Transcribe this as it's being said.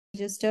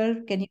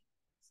register? Can you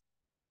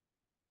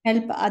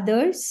help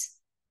others?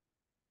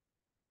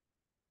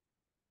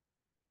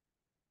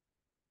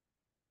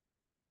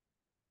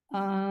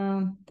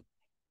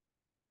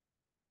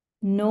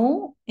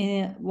 No.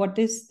 What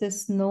is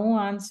this no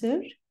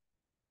answer?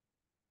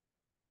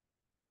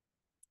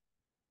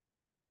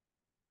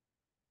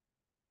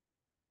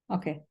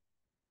 Okay.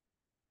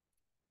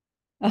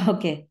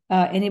 Okay.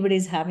 Anybody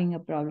is having a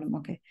problem.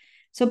 Okay.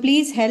 So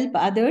please help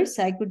others.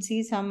 I could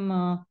see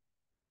some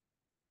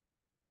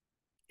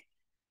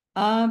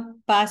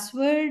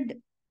password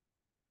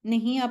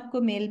नहीं आपको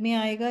mail में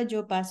आएगा,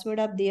 जो password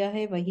आप दिया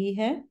है वही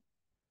है.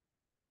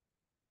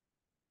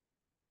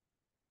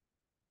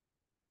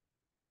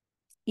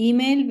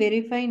 ईमेल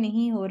वेरीफाई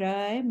नहीं हो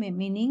रहा है,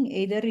 meaning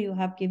either you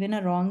have given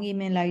a wrong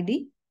email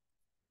ID.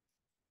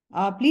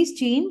 Please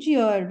change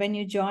your, when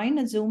you join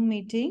a Zoom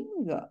meeting,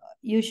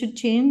 you should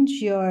change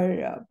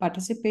your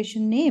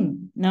participation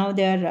name. Now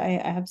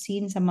I have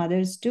seen some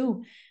others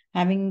too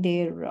having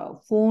their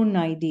phone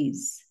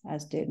IDs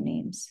as their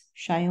names.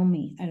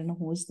 Xiaomi, I don't know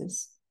who is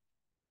this.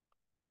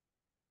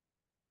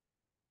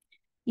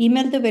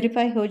 Email to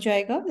verify ho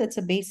jayega. That's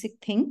a basic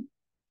thing.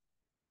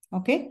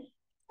 Okay.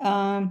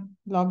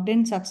 Logged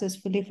in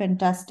successfully.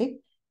 Fantastic.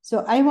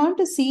 So I want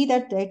to see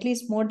that at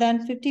least more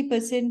than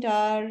 50%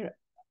 are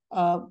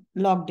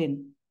logged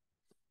in.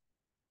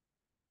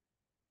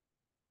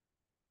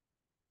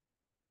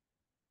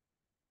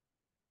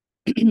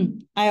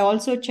 I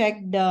also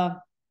checked,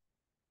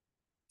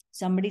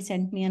 somebody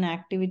sent me an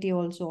activity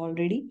also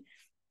already.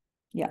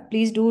 Yeah,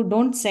 please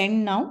don't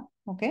send now.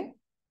 Okay.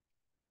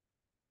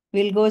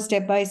 We'll go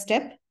step by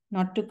step,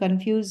 not to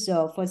confuse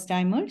first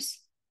timers.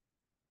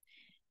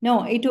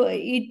 No,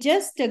 it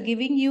just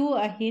giving you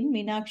a hint,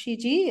 Meenakshi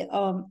ji,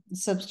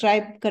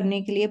 subscribe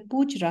करने के लिए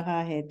पूछ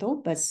रहा है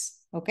तो बस.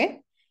 Okay.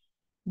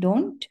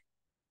 Don't.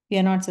 We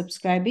are not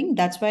subscribing.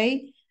 That's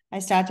why I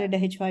started a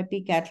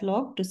h5p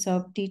catalog to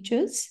serve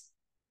teachers.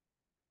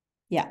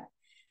 Yeah.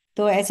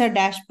 तो ऐसा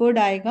dashboard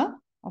आएगा.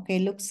 Okay,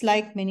 looks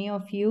like many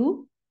of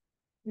you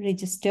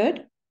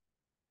registered.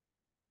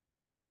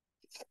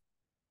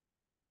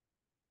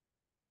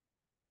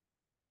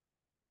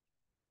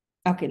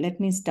 Okay, let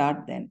me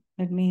start then.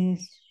 Let me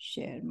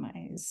share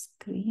my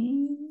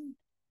screen.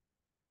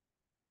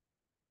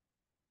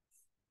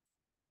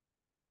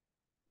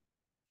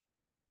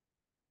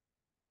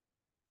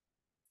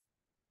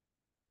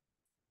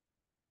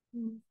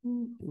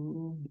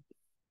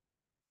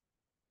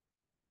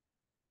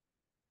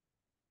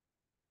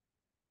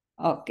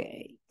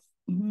 Okay.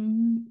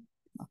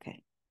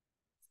 Okay.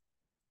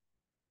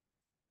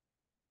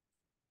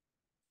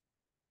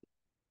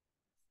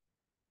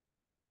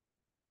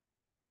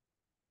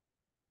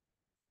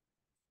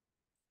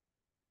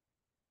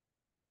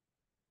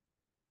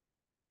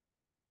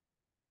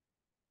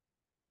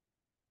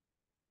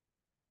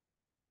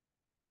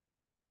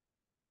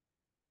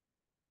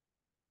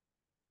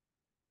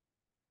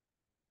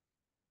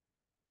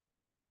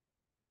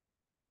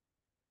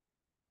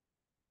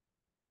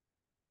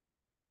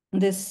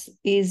 This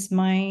is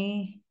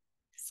my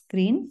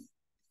screen.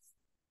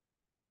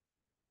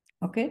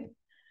 Okay.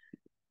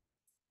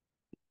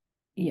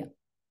 Yeah.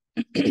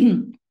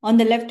 On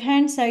the left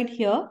hand side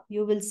here,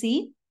 you will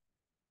see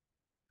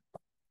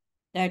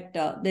that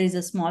there is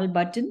a small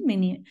button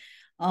menu.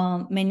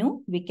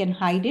 We can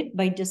hide it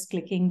by just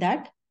clicking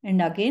that.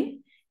 And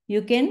again,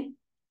 you can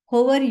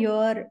hover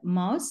your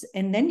mouse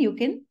and then you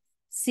can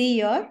see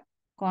your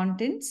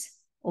contents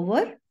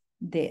over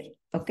there.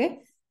 Okay.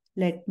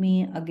 Let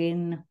me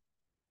again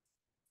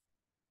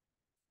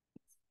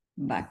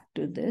back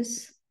to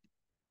this.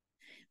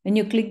 When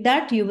you click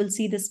that, you will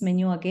see this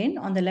menu again.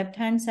 On the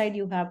left-hand side,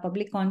 you have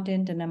public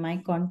content and my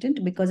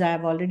content. Because I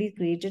have already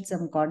created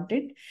some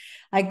content,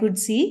 I could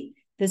see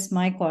this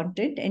my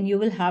content, and you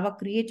will have a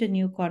create a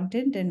new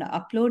content and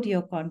upload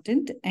your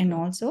content. And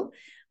also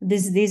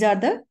these are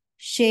the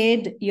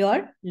shared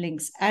your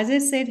links. As I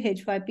said,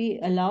 h5p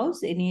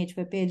allows, any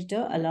h5p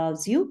editor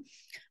allows you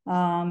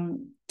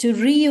to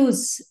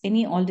reuse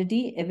any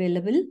already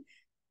available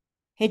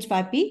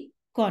h5p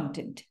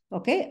content.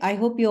 Okay, I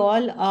hope you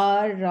all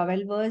are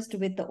well versed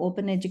with the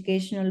open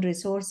educational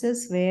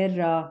resources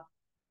where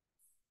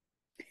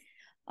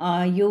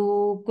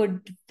you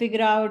could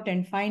figure out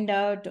and find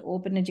out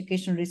open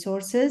educational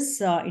resources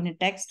in a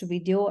text,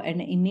 video,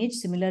 and image.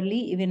 Similarly,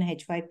 even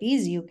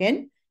h5ps you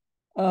can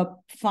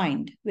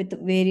find with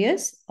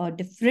various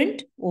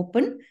different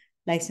open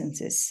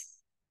licenses.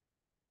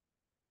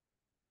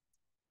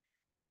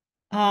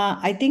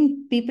 I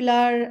think people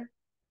are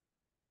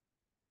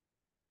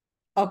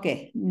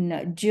okay.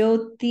 No,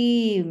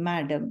 Jyoti,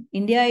 madam,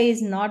 India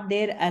is not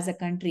there as a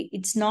country.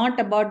 It's not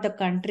about the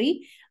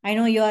country. I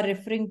know you are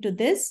referring to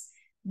this.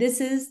 This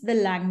is the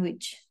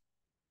language.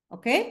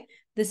 Okay.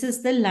 This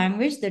is the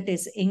language, that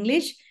is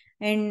English.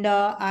 And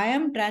I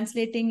am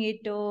translating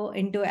it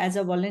into as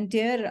a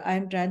volunteer. I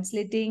am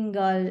translating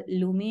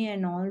Lumi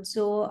and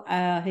also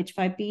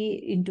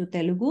h5p into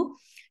Telugu.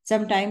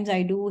 Sometimes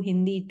I do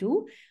Hindi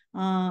too.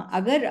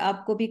 अगर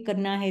आपको भी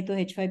करना है तो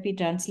H5P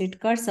translate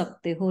कर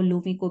सकते हो,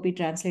 Lumi को भी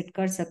ट्रांसलेट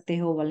कर सकते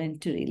हो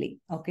voluntarily.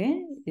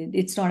 Okay,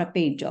 it's not a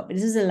paid job.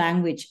 This is a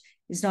language.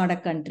 It's not a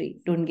country.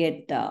 Don't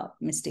get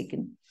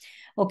mistaken.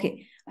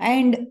 Okay,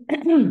 and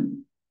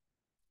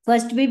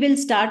first we will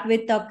start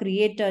with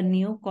create a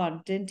new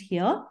content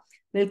here.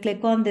 We'll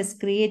click on this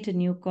create a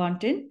new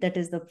content. That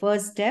is the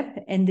first step,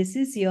 and this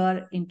is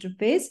your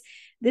interface.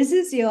 This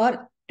is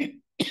your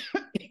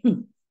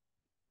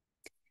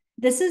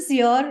this is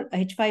your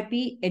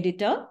H5P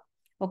editor.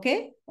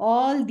 Okay,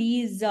 all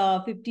these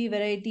 50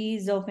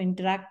 varieties of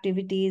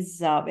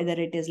interactivities, whether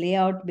it is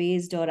layout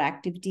based or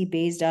activity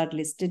based, are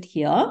listed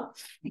here.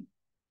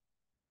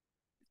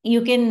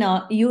 You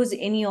can use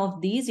any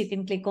of these. You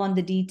can click on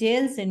the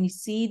details and you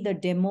see the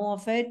demo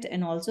of it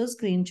and also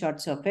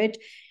screenshots of it.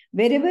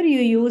 Wherever you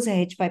use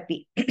a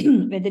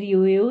H5P, whether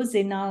you use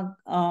in a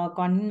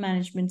content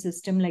management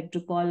system like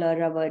Drupal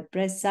or a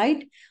WordPress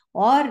site,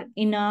 or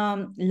in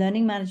a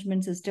learning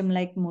management system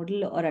like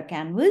Moodle or a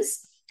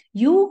Canvas,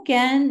 you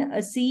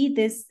can see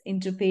this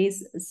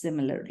interface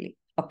similarly.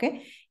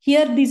 Okay,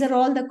 here these are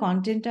all the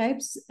content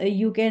types.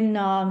 You can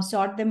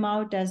sort them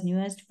out as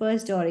newest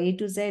first or A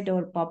to Z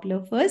or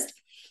popular first.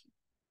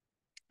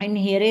 And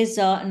here is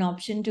an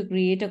option to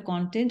create a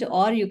content,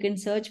 or you can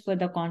search for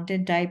the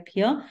content type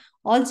here.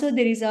 Also,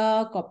 there is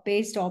a copy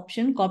paste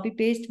option. Copy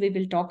paste, we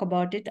will talk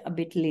about it a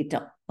bit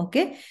later.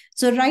 Okay,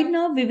 so right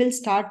now we will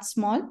start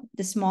small.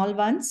 The small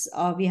ones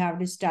we have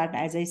to start,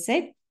 as I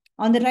said.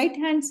 On the right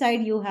hand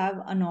side, you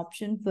have an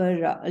option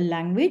for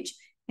language,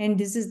 and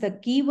this is the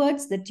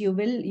keywords that you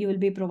will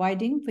be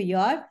providing for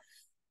your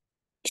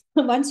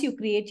once you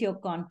create your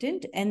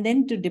content. And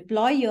then to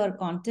deploy your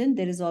content,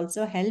 there is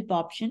also a help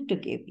option to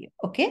give you.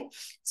 Okay,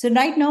 so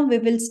right now we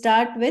will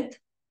start with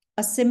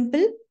a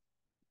simple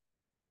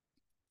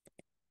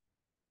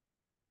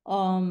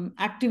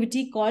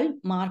activity called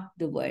mark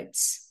the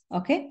words.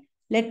 Okay,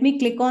 let me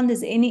click on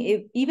this.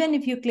 Even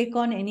if you click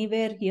on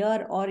anywhere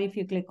here, or if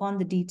you click on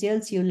the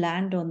details, you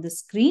land on the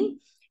screen,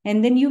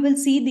 and then you will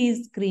see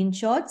these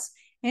screenshots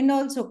and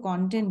also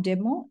content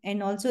demo,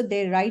 and also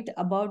they write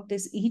about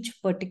this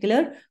each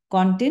particular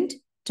content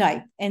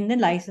type and the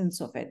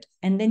license of it.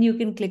 And then you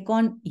can click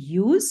on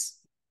use,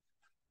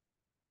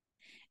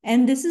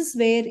 and this is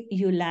where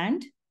you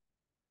land.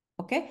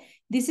 Okay,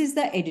 this is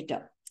the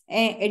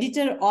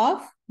editor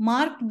of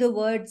mark the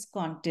words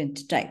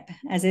content type.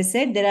 As I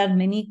said, there are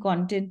many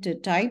content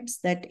types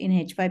that in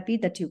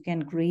H5P that you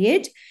can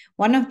create.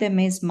 One of them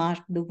is mark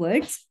the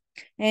words.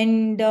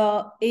 And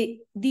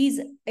these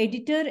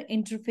editor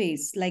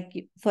interface,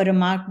 like for a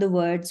mark the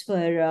words,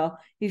 for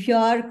if you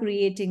are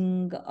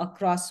creating a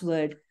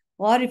crossword,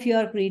 or if you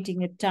are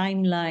creating a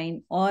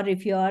timeline, or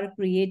if you are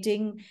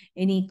creating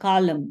any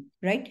column,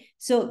 right?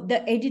 So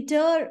the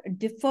editor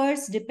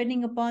differs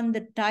depending upon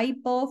the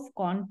type of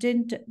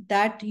content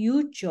that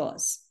you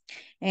chose.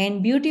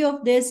 And beauty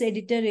of this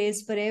editor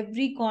is for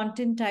every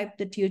content type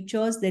that you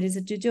chose, there is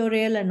a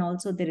tutorial, and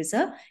also there is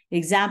a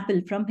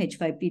example from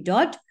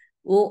h5p.org.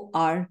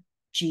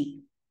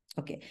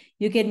 Okay,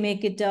 you can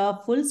make it a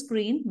full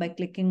screen by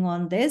clicking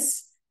on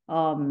this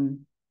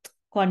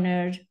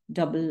corner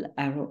double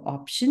arrow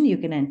option. You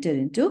can enter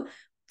into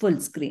full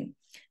screen.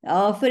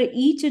 For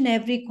each and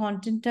every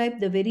content type,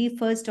 the very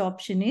first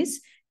option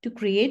is to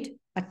create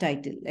a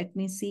title. Let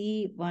me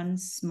see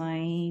once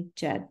my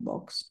chat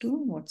box too.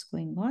 What's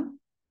going on?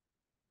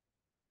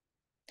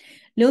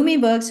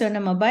 Lumi works on a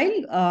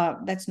mobile.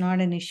 That's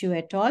not an issue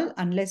at all,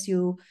 unless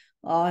you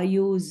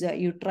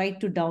you try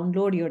to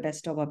download your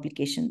desktop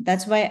application.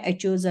 That's why I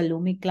chose a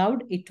Lumi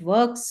Cloud. It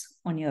works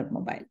on your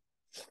mobile.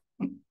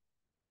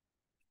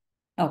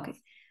 Okay,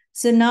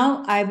 so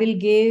now I will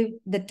give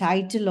the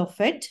title of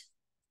it.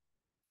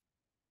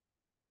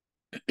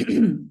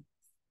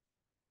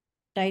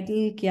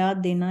 Title क्या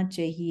देना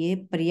चाहिए?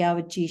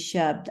 पर्यायवाची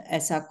शब्द,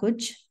 ऐसा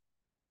कुछ,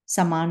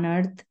 समान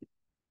अर्थ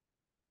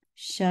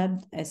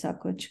शब्द, ऐसा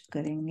कुछ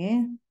करेंगे.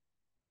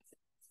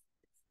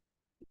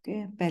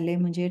 ओके, पहले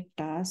मुझे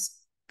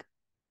टास्क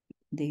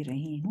दे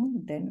रही हूं,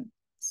 देन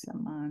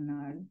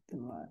समानार्थ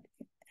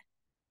वाले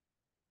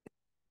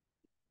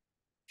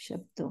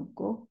शब्दों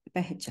को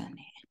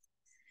पहचाने.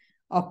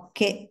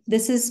 Okay,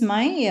 this is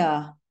my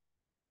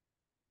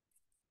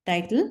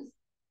title.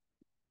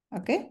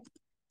 Okay,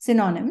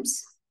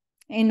 synonyms.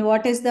 And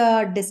what is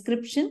the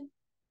description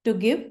to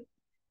give?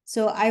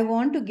 So I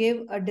want to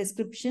give a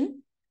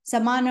description.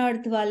 समान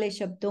अर्थ वाले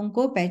शब्दों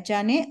को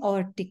पहचाने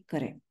और टिक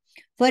करें.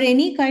 For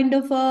any kind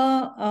of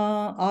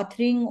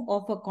authoring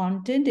of a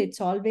content, it's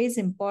always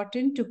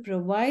important to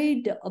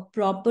provide a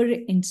proper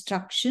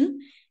instruction.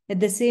 At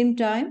the same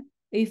time,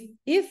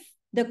 if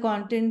the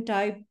content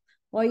type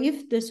or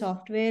if the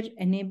software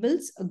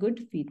enables a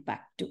good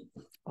feedback too.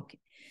 Okay.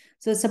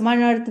 So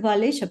samanarth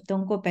wale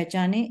shabdon ko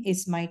pehchane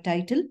is my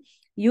title.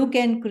 You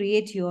can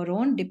create your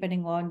own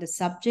depending on the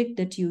subject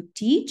that you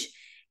teach.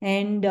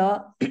 And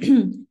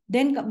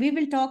then we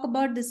will talk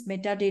about this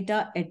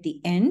metadata at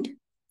the end.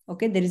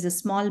 Okay, there is a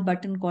small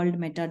button called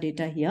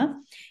metadata here.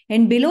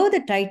 And below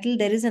the title,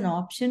 there is an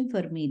option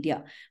for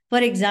media. For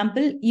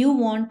example, you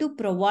want to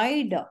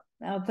provide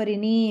for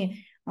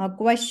any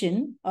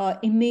question,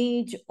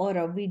 image or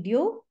a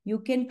video, you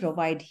can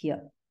provide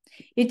here.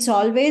 It's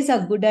always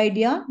a good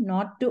idea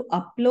not to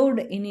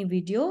upload any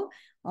video.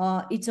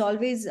 It's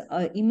always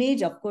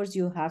image, of course,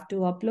 you have to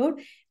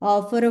upload.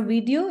 For a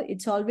video,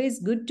 it's always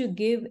good to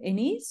give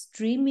any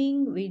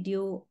streaming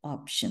video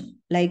option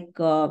like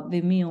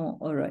Vimeo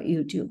or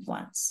YouTube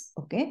ones.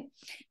 Okay.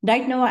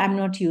 Right now, I'm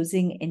not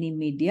using any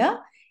media.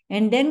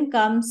 And then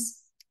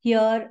comes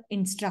here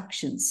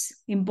instructions,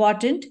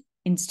 important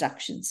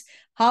instructions.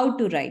 How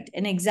to write.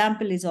 An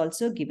example is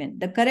also given.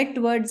 The correct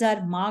words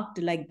are marked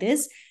like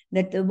this,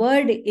 that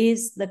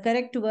the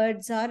correct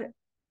words are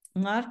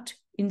marked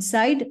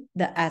inside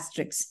the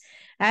asterisk.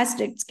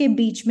 Asterisk के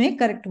बीच में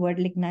correct word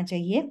लिखना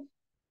चाहिए.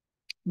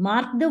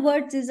 Mark the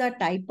words is a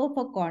type of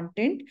a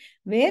content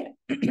where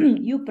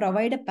you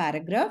provide a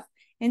paragraph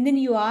and then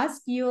you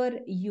ask your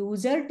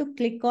user to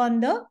click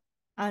on the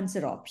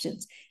answer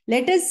options.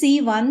 Let us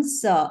see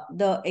once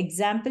the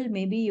example,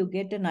 maybe you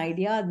get an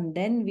idea and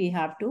then we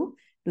have to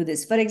do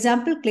this. For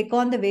example, click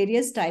on the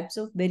various types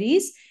of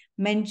berries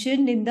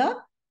mentioned in the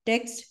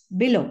text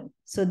below.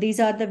 So these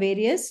are the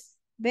various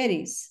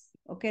berries.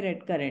 Okay,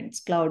 red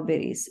currants,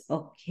 cloudberries.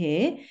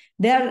 Okay,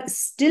 there are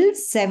still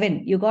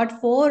 7. You got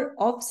 4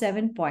 of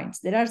 7 points.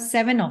 There are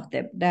 7 of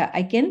them.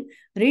 I can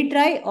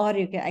retry, or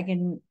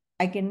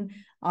I can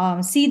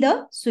see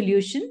the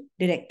solution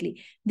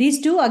directly.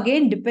 These two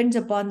again depends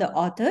upon the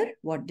author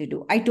what they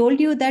do. I told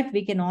you that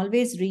we can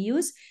always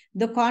reuse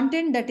the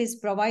content that is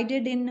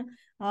provided in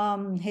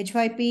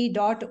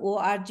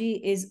h5p.org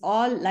is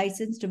all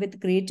licensed with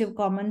Creative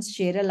Commons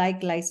share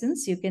alike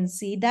license. You can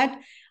see that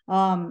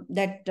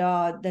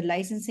the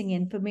licensing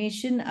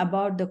information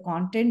about the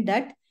content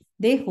that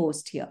they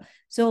host here.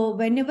 So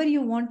whenever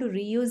you want to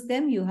reuse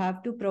them, you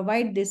have to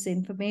provide this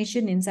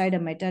information inside a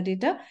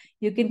metadata.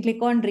 You can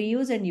click on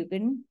reuse and you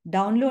can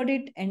download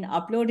it and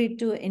upload it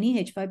to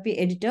any h5p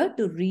editor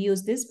to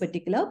reuse this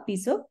particular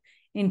piece of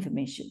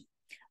information.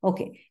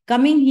 Okay,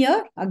 coming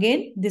here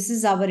again, this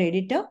is our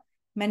editor.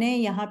 मैंने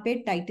यहाँ पे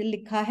title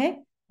लिखा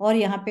है और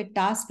यहाँ पे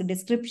task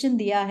description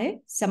दिया है,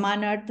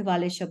 समान अर्थ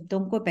वाले शब्दों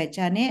को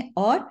पहचाने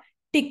और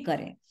टिक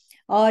करें,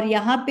 और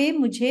यहाँ पे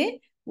मुझे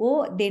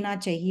वो देना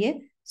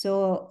चाहिए.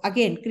 So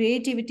again,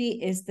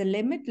 creativity is the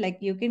limit. Like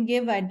you can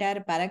give an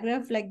entire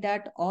paragraph like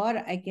that, or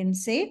I can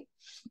say,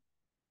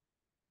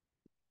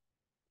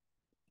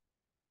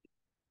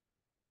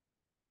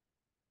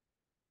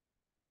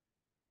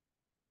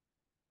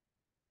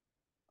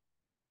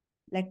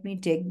 let me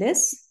take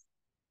this.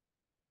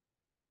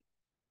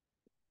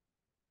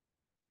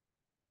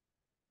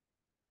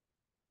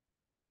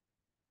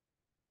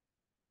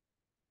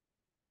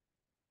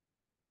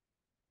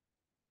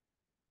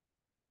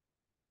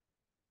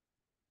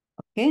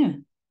 Okay,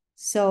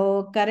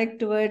 so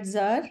correct words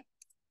are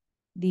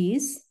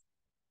these.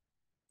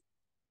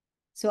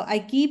 So I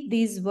keep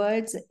these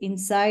words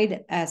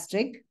inside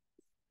asterisk.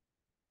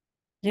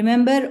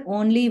 Remember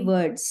only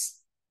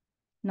words,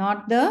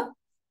 not the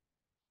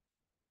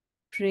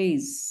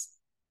phrase.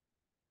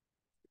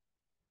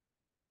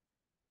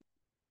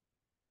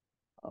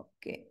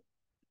 Okay.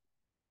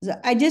 So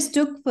I just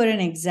took for an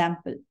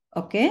example.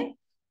 Okay.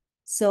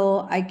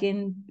 So I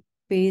can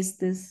paste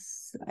this.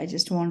 I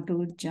just want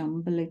to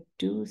jumble it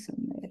to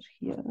somewhere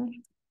here.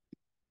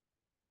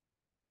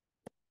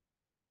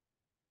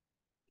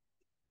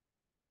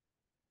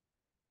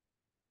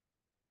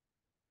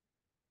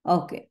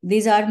 Okay,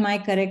 these are my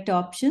correct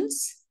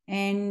options.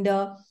 And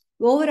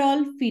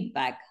overall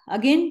feedback.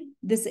 Again,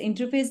 this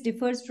interface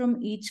differs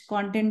from each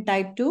content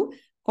type to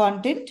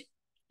content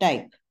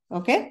type.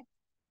 Okay.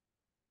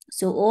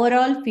 So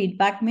overall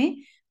feedback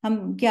में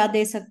हम क्या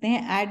दे सकते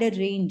हैं? Add a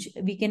range.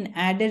 We can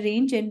add a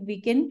range and we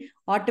can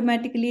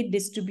automatically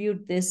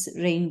distribute this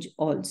range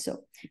also.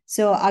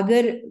 So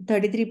अगर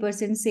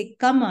 33% से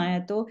कम आया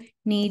तो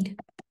need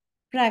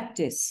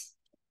practice.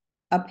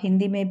 आप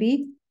हिंदी में भी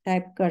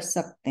टाइप कर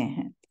सकते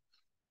हैं.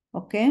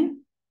 Okay.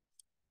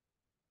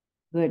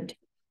 Good.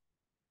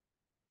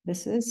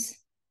 This is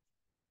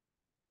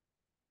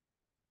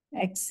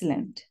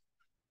excellent.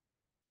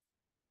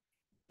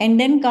 And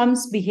then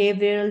comes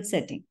behavioral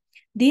setting.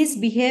 These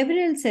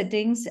behavioral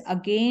settings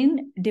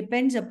again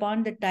depends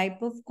upon the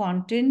type of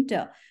content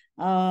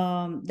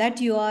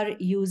that you are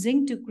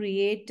using to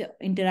create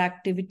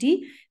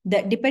interactivity.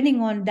 That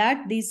depending on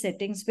that, these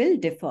settings will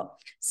differ.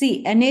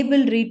 See,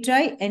 enable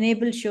retry,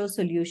 enable show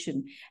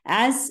solution.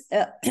 As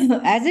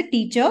as a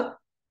teacher,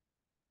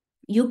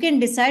 you can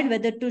decide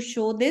whether to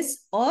show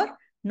this or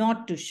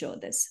not to show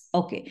this.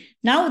 Okay,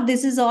 now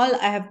this is all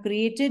I have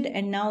created,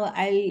 and now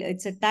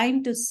it's a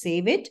time to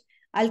save it.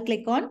 I'll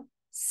click on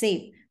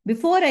save.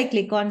 Before I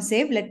click on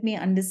save, let me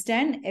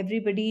understand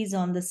everybody is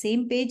on the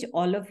same page.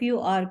 All of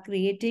you are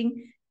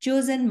creating,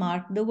 choose and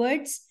mark the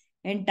words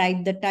and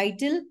type the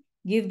title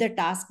give the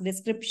task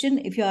description.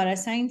 If you are a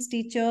science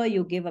teacher,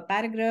 you give a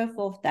paragraph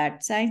of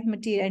that science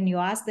material and you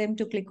ask them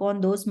to click on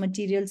those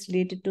materials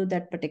related to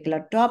that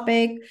particular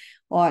topic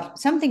or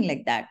something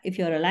like that. If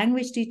you're a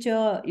language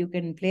teacher, you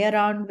can play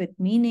around with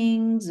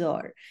meanings,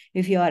 or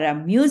if you are a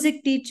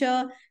music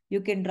teacher,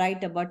 you can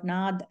write about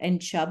Nad and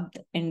Shabd,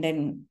 and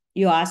then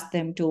you ask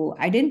them to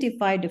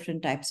identify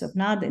different types of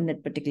Nad in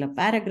that particular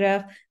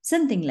paragraph,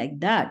 something like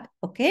that.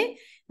 Okay.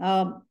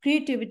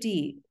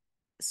 Creativity,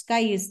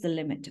 sky is the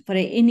limit for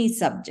any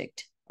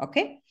subject.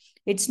 Okay.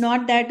 It's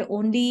not that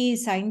only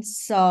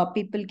science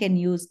people can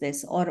use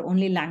this or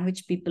only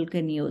language people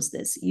can use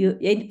this.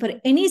 For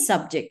any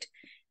subject,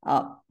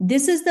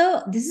 this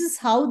is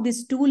how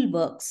this tool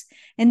works.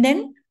 And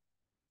then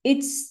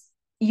it's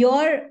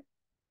your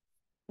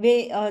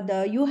way,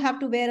 you have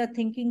to wear a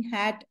thinking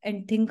hat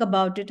and think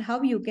about it,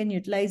 how you can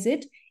utilize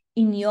it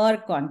in your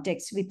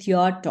context with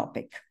your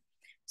topic.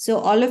 So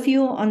all of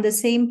you on the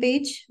same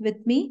page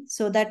with me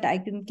so that I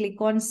can click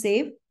on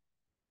save.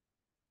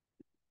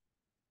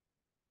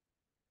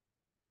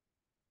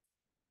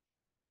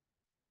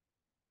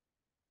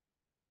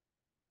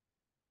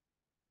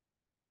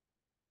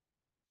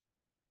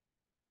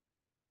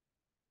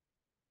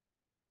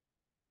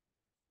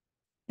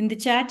 In the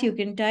chat, you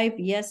can type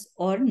yes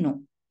or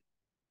no.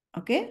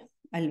 Okay,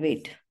 I'll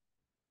wait.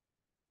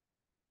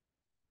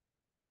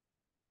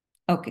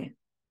 Okay.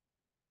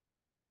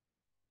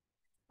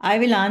 I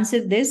will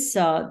answer this,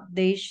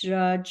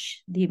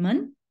 Deshraj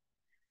Dhiman.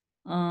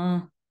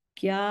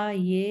 क्या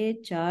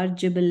ये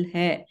chargeable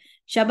है?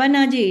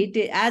 Shabana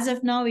ji, as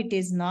of now, it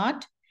is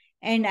not.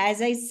 And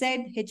as I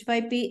said,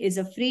 h5p is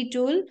a free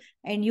tool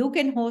and you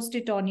can host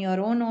it on your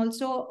own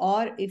also.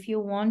 Or if you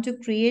want to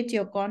create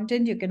your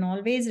content, you can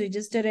always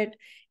register it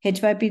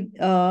h5p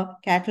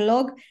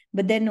catalog.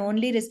 But then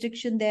only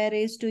restriction there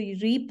is to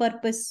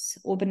repurpose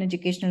open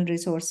educational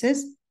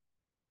resources.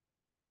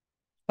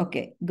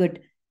 Okay, good.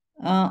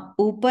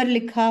 ऊपर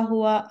लिखा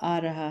हुआ आ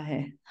रहा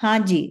है, हाँ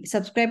जी,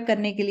 subscribe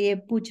करने के लिए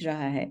पूछ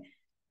रहा है।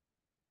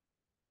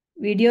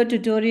 Video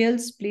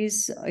tutorials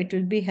please, it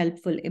will be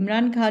helpful.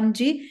 Imran Khan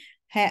जी,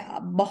 है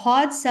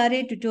बहुत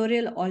सारे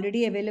ट्यूटोरियल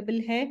ऑलरेडी अवेलेबल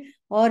है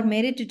और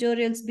मेरे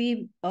ट्यूटोरियल्स भी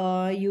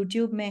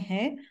यूट्यूब में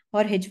है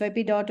और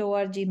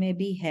h5p.org में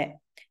भी है।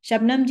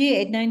 शबनम जी,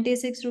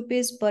 896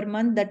 rupees per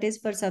month, that is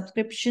for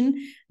subscription,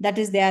 that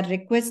is they are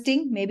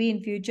requesting. Maybe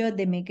in future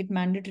they make it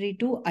mandatory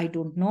too, I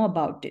don't know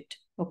about it.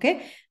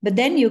 Okay, but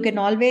then you can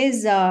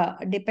always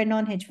depend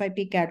on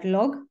h5p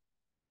catalog.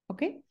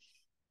 Okay,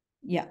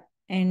 yeah.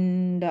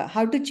 And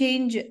how to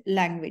change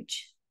language,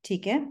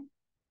 ठीक है।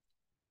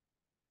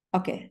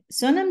 Okay,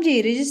 Sonam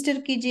जी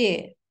register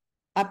कीजिए,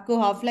 आपको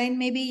offline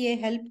में भी ये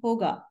help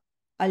होगा।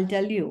 I'll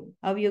tell you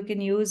how you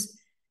can use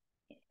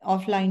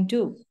offline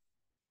too.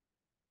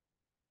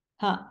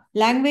 हाँ,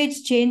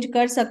 language change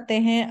कर सकते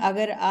हैं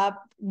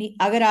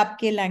अगर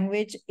आपके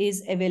लैंग्वेज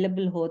इज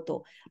अवेलेबल हो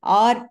तो,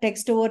 और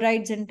टेक्स्ट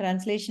ओवरराइड्स एंड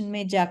ट्रांसलेशन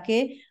में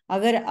जाके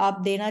अगर आप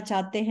देना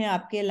चाहते हैं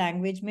आपके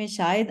लैंग्वेज में,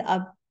 शायद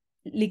आप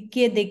लिख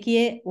के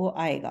देखिए वो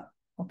आएगा।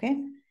 Okay,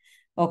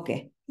 okay,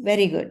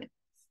 very good.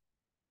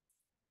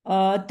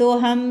 तो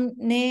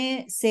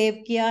हमने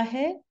सेव किया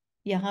है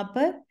यहाँ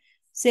पर।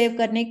 सेव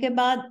करने के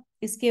बाद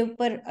इसके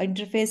ऊपर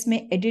इंटरफेस में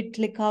एडिट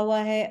लिखा हुआ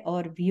है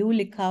और व्यू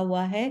लिखा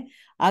हुआ है।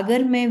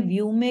 अगर मैं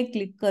व्यू में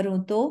क्लिक करूं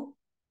तो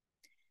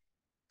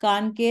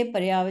कान के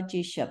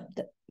पर्यायवाची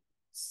शब्द,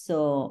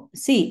 सो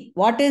see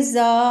what is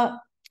the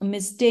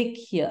mistake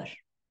here,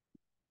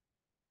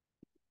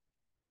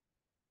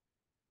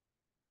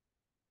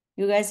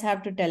 you guys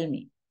have to tell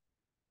me.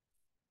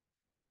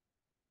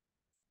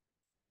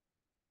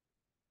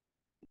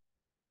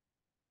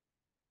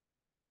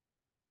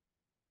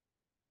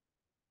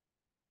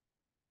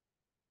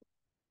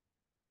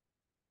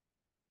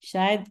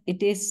 शायद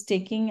it is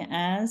taking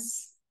as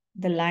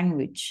the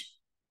language.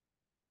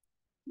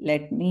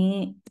 Let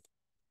me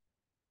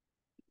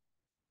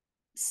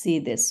see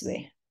this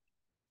way.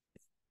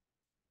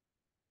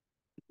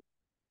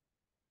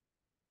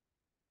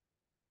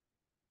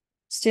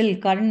 Still,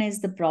 Karan is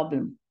the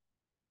problem.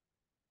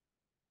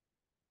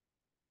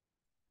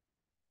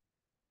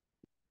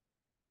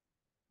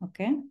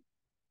 Okay.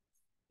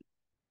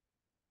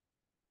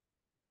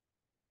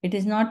 It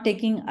is not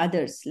taking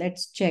others.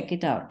 Let's check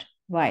it out.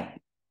 Why?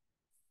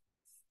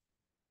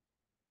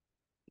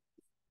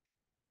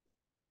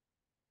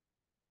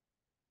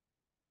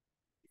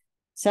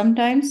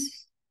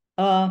 Sometimes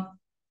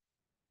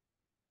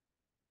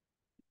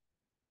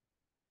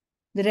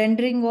the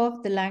rendering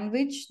of the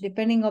language,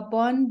 depending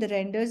upon the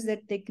renders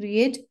that they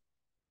create,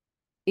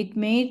 it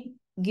may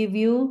give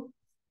you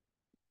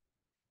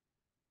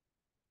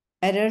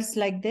errors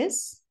like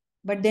this,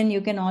 but then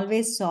you can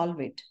always solve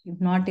it, if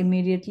not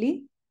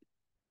immediately.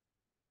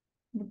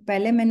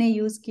 पहले मैंने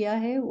use किया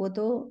है वो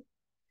तो,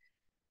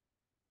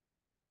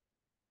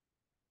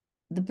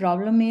 the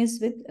problem is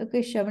with,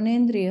 okay,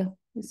 Shravanendriya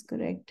is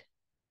correct.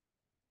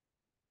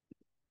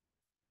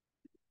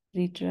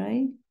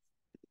 Retry.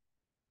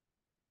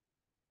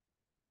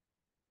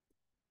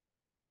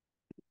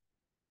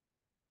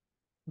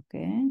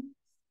 Okay.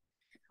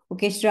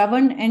 Okay,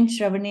 Shravan and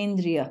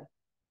श्रवणेन्द्रिय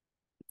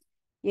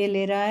ये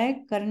ले रहा है,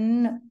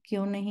 कर्ण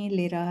क्यों नहीं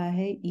ले रहा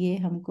है ये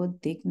हमको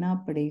देखना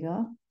पड़ेगा।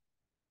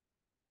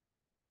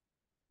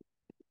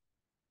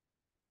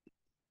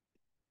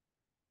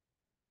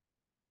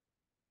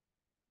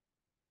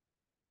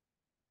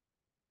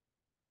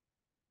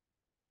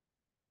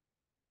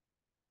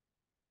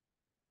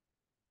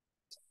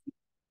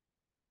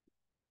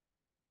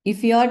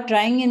 If you are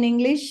trying in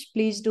English,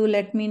 please do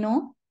let me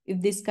know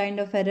if this kind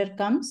of error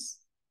comes.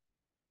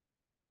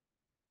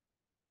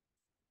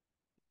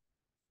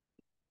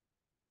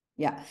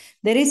 Yeah,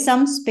 there is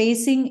some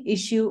spacing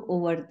issue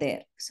over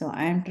there. So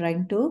I am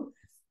trying to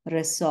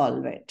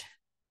resolve it.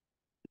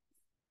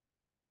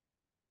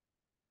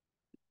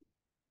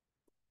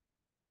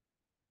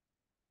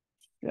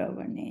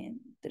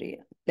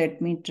 Shravanendriya.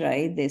 Let me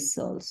try this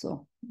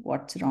also.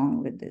 What's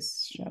wrong with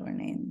this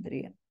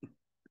Shravanendriya?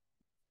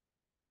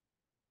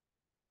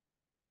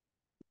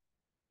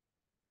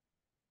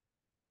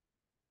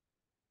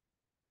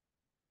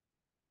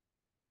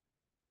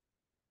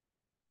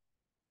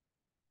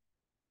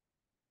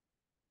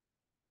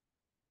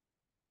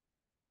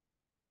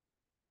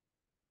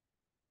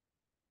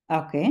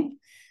 Okay.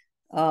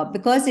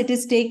 Because it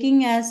is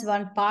taking as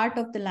one part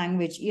of the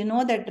language. You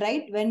know that,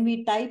 right? When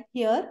we type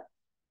here,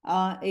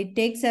 it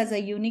takes as a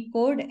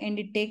Unicode and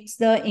it takes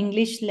the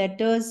English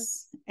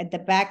letters at the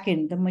back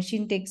end. The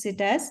machine takes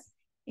it as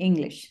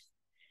English.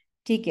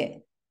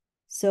 Okay.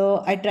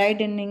 So I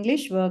tried in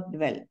English, worked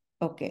well.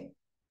 Okay.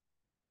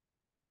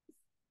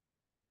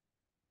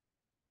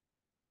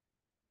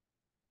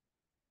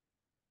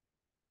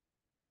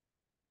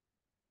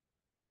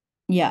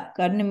 Yeah,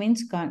 karna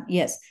means can't.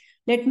 Yes.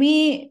 Let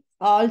me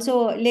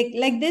also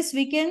like this.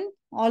 We can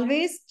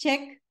always check,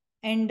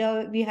 and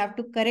we have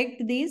to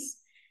correct these.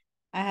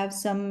 I have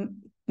some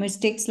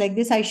mistakes like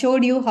this. I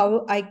showed you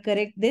how I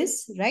correct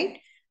this, right?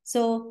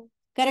 So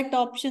correct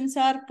options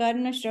are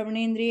karna,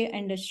 shravanendriya,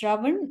 and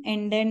shravan,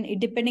 and then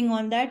depending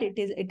on that,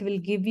 it will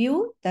give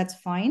you. That's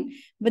fine.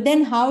 But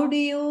then, how do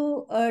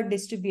you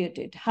distribute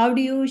it? How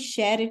do you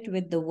share it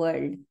with the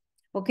world?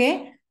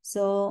 Okay.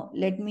 So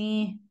let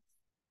me,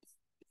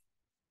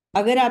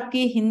 अगर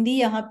आपकी हिंदी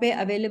यहाँ पे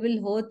available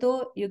हो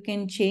तो you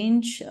can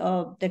change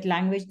that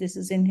language. This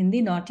is in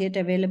Hindi, not yet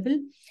available.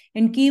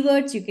 In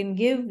keywords, you can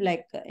give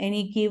like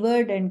any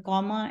keyword and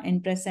comma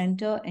and press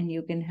enter and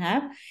you can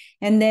have.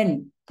 And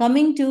then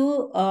coming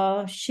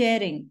to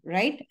sharing,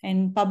 right?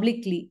 And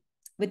publicly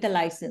with a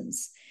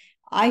license.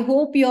 I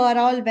hope you are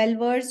all well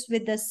versed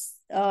with this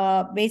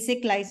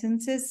basic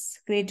licenses,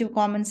 Creative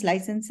Commons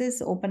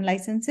licenses, open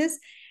licenses,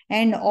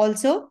 and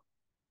also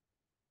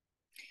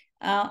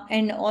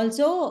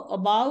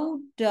about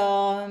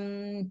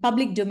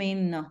public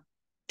domain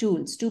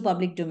tools, two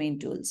public domain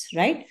tools,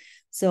 right?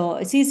 So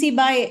CC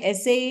by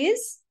SA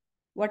is,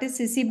 what is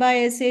CC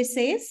by SA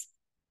says?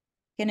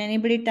 Can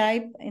anybody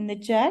type in the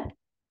chat?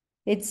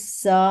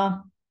 It's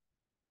in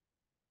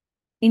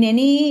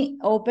any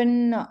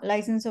open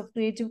license of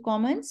Creative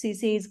Commons,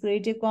 CC is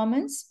Creative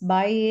Commons,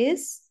 by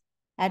is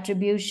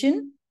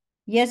attribution.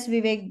 Yes,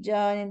 Vivek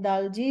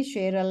Nidalji,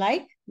 share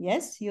alike.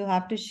 Yes, you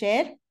have to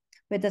share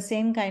with the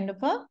same kind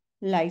of a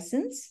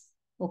license.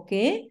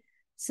 Okay.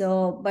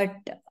 So, but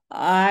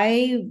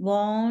I'll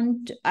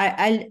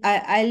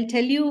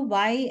tell you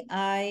why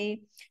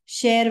I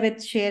share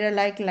with share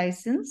alike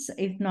license.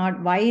 If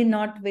not, why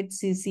not with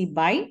CC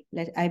by?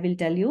 I will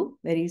tell you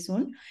very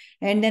soon.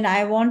 And then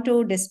I want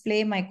to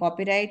display my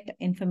copyright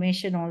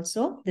information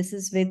also. This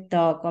is with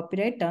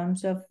copyright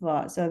terms of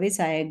service.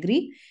 I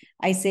agree.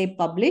 I say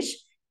publish.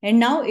 And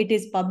now it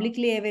is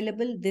publicly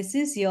available. This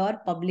is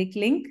your public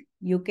link.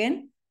 You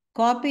can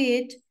copy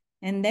it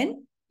and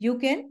then you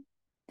can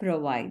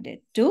provide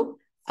it to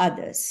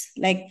others.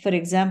 Like for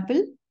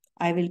example,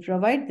 I will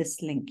provide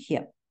this link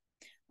here.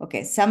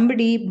 Okay,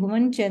 somebody,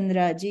 Bhuvan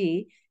Chandra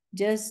ji,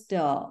 just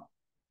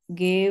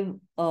gave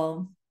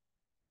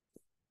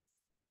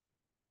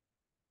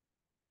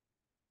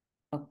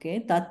okay,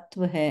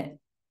 तत्व है.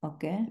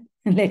 Okay,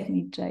 let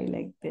me try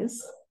like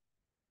this.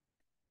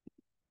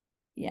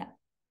 Yeah.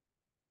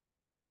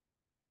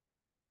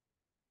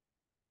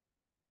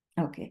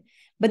 Okay.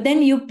 But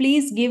then you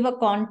please give a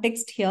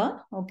context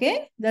here.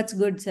 Okay. That's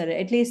good, sir.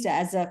 At least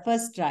as a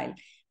first trial.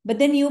 But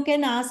then you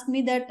can ask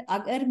me that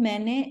अगर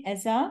मैंने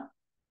ऐसा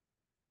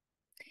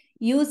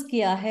use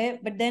किया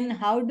है, but then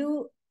how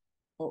do,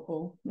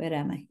 where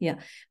am I? Yeah.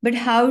 But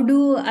how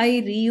do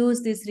I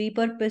reuse this,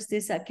 repurpose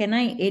this? Can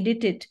I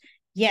edit it?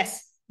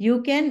 Yes,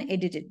 you can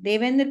edit it.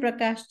 Devendra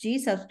Prakash ji,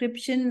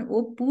 subscription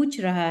वो पूछ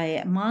रहा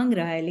है, मांग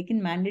रहा है,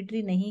 लेकिन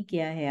मैंडेटरी नहीं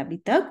किया है अभी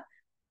तक.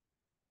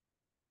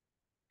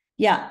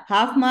 या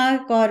हाफ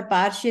मार्क और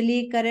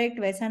पार्शियली करेक्ट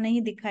वैसा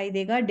नहीं दिखाई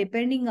देगा.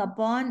 Depending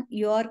upon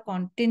your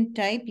content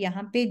type,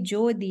 यहाँ पे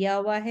जो दिया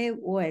हुआ है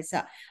वो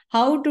ऐसा.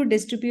 हाउ टू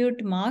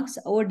डिस्ट्रीब्यूट मार्क्स,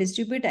 वो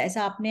डिस्ट्रीब्यूट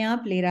ऐसा अपने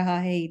आप ले रहा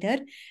है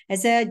इधर.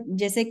 ऐसा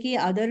जैसे कि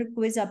अदर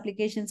क्विज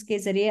एप्लीकेशंस के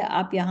जरिए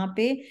आप यहाँ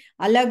पे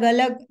अलग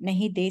अलग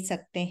नहीं दे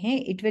सकते हैं.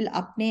 इट विल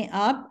अपने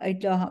आप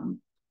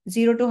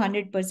 0 to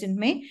 100%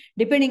 में,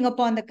 depending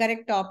upon the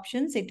correct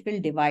options, it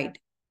will divide.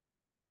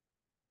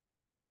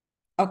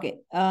 Okay,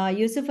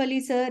 Yusuf Ali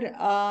sir,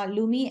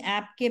 Lumi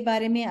app के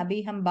बारे में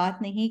अभी हम बात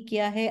नहीं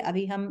किया है,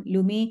 अभी हम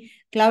लूमी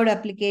क्लाउड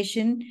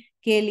एप्लीकेशन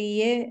के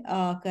लिए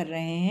कर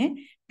रहे हैं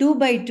 2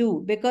 by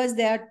 2 because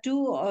there are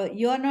two,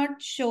 you are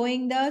not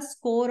showing the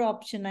score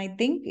option. I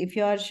think if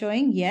you are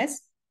showing,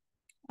 yes.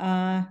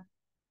 uh,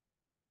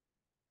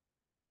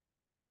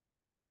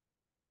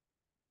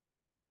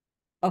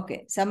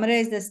 okay,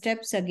 summarize the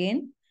steps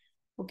again.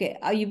 Okay,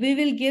 we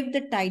will give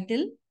the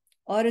title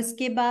और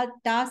उसके बाद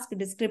task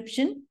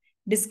description,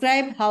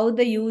 describe how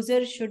the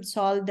user should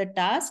solve the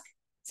task.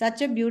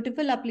 Such a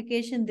beautiful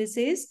application this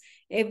is.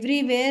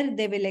 Everywhere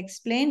they will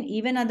explain,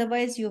 even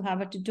otherwise you have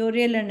a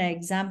tutorial and an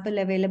example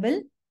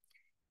available.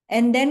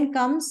 And then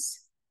comes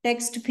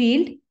text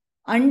field.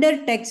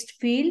 Under text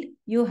field,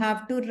 you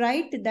have to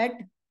write that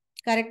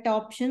correct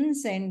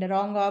options and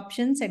wrong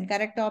options, and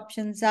correct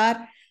options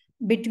are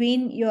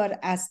between your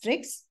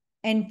asterisks,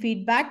 and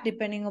feedback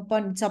depending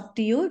upon, it's up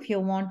to you if you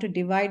want to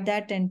divide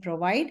that and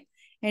provide,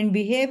 and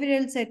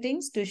behavioral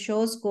settings to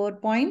show score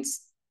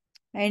points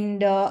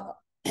and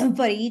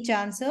for each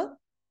answer.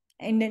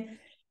 And then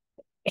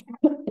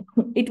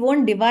it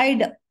won't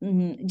divide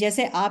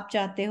जैसे आप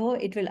चाहते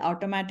हो, it will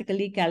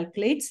automatically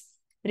calculates.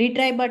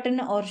 retry button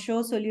और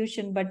show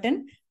solution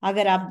button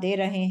अगर आप दे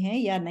रहे हैं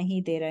या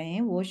नहीं दे रहे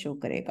हैं वो show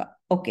करेगा.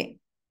 Okay,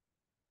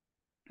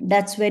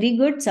 that's very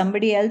good.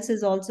 Somebody else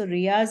is also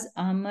Riaz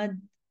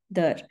Ahmad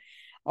Dar.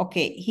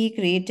 Okay, he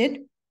created.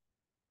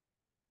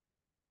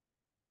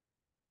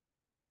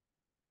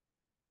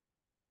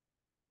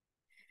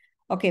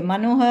 Okay,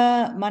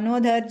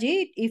 Manodhar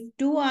ji, if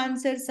two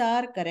answers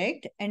are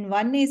correct and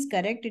one is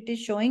correct, it is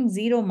showing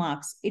 0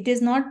 marks. It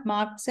is not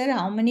marked, sir,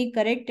 how many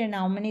correct and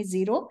how many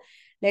 0.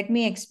 Let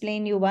me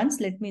explain you once.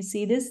 Let me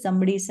see this.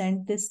 Somebody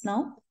sent this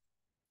now.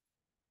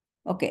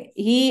 Okay,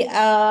 he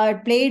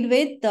played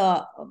with,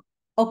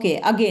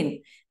 okay,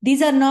 again,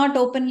 these are not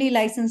openly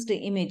licensed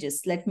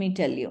images, let me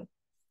tell you.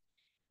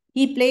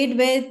 He played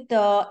with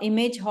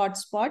image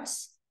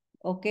hotspots,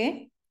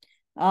 okay.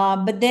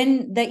 But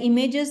then the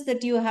images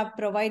that you have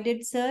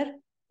provided, sir,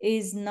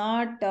 is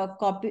not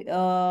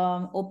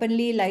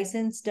openly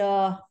licensed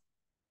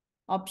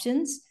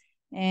options.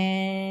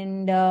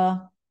 And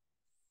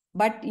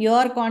but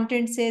your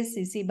content says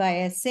CC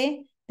by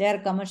SA. They are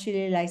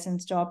commercially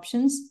licensed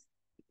options.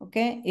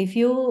 Okay, if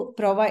you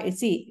provide,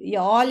 see,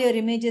 all your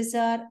images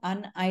are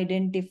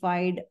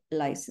unidentified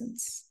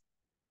license.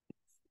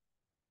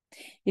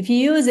 If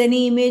you use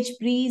any image,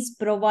 please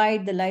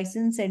provide the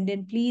license, and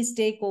then please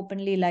take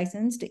openly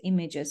licensed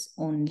images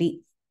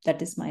only.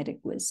 That is my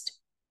request.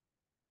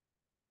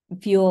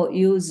 If you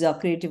use a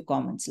Creative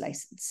Commons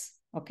license,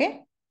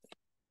 okay?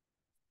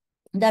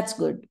 That's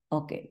good.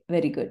 Okay,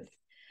 very good.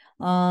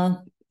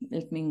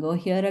 Let me go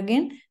here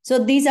again.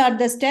 So these are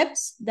the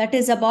steps. That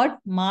is about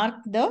mark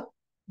the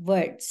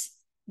words.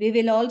 We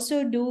will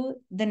also do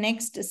the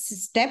next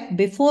step.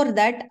 Before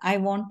that, I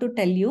want to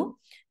tell you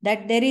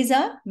that there is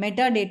a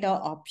metadata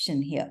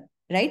option here,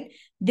 right?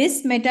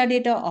 This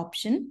metadata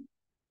option,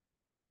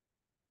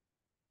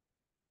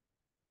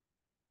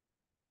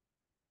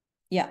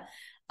 yeah,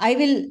 I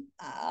will,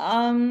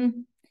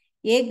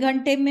 1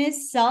 घंटे में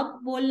सब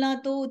बोलना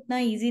तो उतना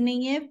easy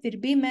नहीं है, फिर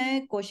भी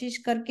मैं कोशिश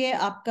करके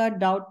आपका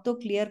डाउट तो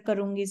क्लियर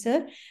करूंगी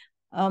sir.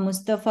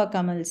 Mustafa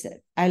Kamal sir,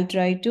 I will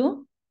try to.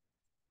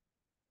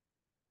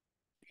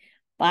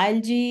 पायल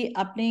जी,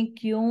 आपने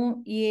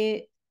क्यों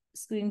ये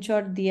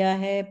स्क्रीनशॉट दिया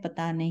है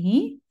पता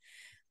नहीं.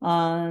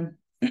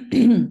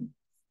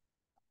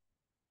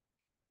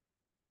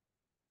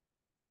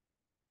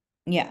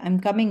 Yeah, I'm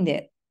coming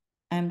there.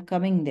 I'm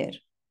coming there.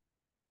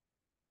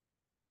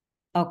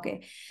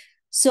 Okay.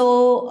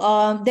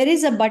 So there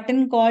is a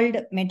button called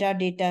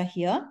metadata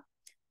here.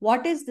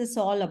 What is this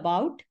all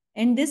about?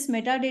 And this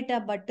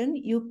metadata button,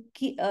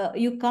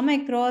 you come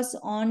across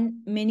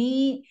on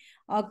many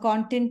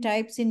content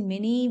types in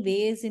many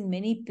ways, in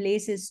many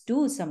places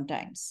too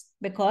sometimes,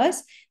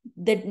 because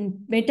the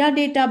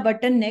metadata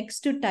button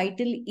next to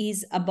title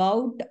is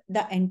about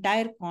the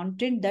entire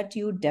content that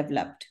you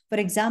developed. For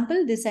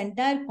example, this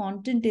entire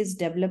content is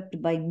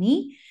developed by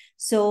me.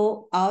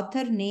 So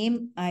author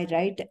name, I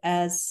write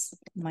as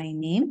my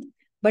name.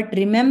 But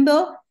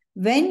remember,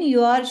 when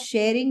you are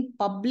sharing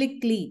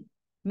publicly,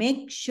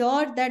 make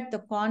sure that the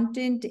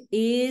content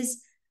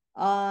is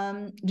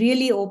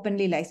really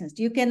openly licensed.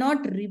 You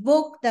cannot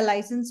revoke the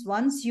license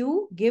once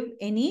you give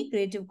any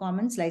Creative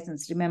Commons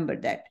license. Remember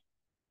that.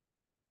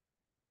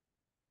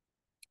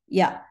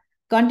 Yeah.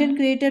 Content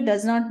creator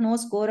does not know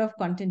score of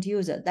content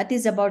user. That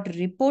is about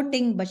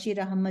reporting, Bashir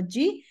Ahmad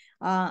ji.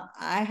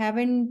 I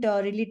haven't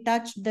really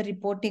touched the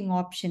reporting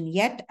option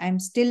yet. I'm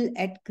still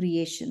at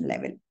creation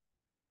level.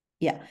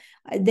 Yeah,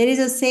 there is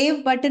a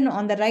save button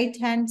on the right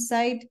hand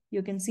side.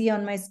 You can see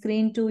on my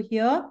screen too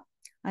here.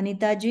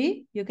 Anita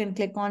ji, you can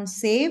click on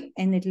save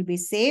and it will be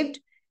saved.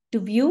 To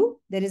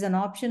view, there is an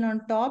option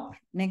on top.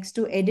 Next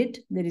to edit,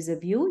 there is a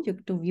view. You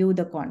to view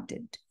the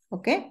content.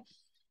 Okay.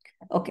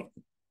 Okay.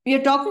 We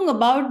are talking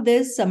about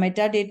this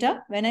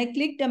metadata. When I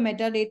click the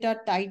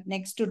metadata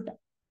next to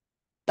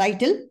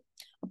title,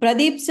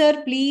 Pradeep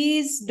sir,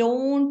 please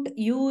don't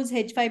use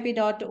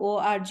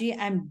h5p.org.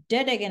 I'm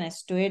dead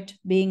against to it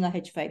being a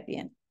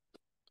H5PN.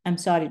 I'm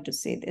sorry to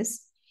say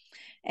this.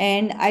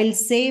 And I'll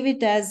save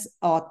it as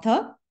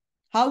author.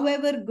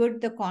 However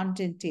good the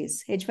content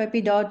is,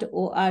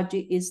 h5p.org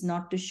is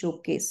not to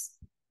showcase.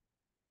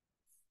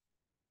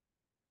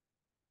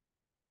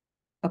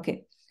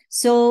 Okay.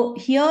 So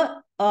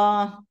here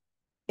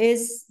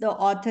is the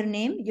author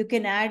name. You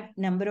can add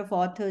number of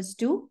authors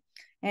too.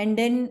 And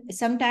then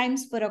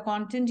sometimes for a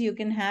content, you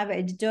can have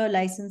editor,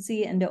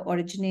 licensee, and the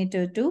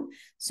originator too.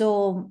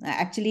 So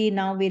actually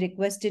now we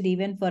requested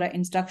even for an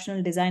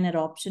instructional designer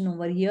option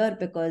over here,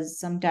 because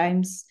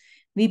sometimes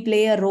we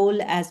play a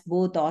role as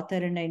both author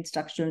and an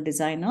instructional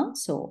designer.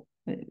 So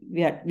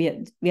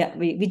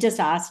we just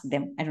asked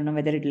them. I don't know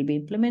whether it will be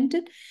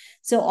implemented.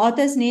 So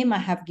author's name I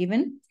have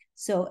given.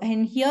 So,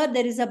 and here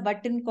there is a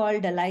button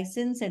called a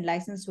license and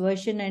license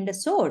version and a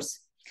source,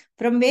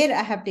 from where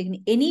I have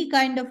taken any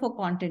kind of a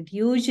content,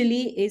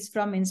 usually is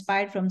from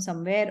inspired from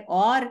somewhere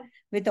or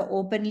with an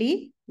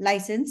openly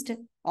licensed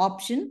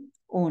option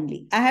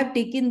only. I have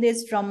taken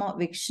this from a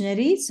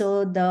Wiktionary.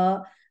 So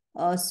the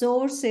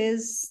source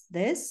is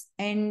this,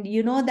 and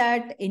you know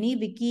that any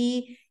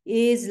wiki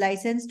is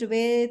licensed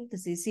with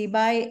CC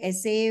by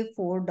SA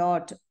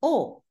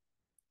 4.0.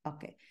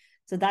 Okay.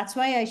 So that's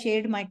why I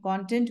shared my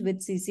content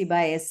with CC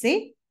by SA.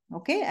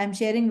 Okay. I'm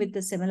sharing with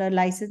the similar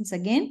license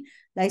again,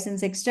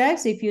 license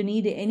extracts. If you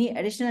need any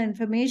additional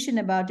information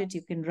about it,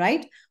 you can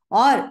write.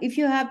 Or if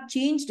you have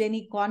changed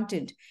any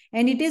content,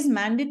 and it is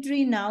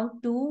mandatory now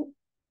to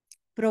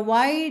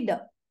provide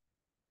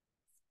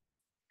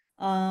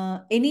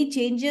any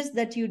changes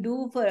that you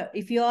do for,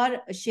 if you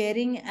are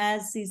sharing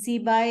as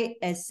CC by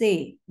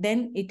SA,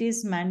 then it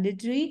is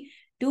mandatory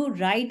to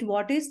write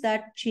what is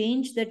that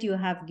change that you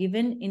have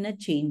given in a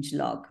change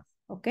log.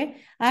 Okay.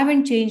 I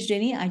haven't changed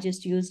any. I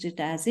just used it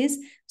as is.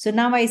 So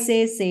now I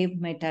say save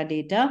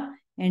metadata.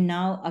 And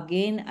now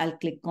again, I'll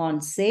click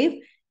on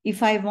save.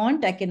 If I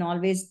want, I can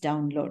always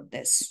download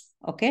this.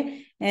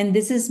 Okay. And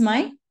this is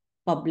my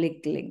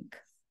public link.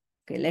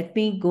 Okay. Let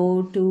me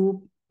go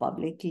to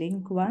public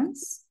link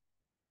once.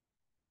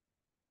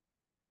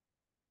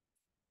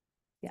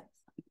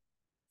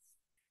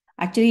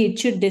 Actually, it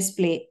should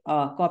display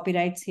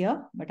copyrights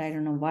here, but I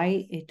don't know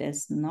why it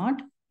is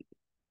not.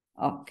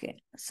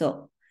 Okay,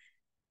 so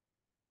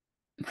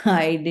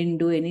I didn't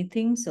do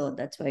anything, so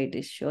that's why it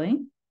is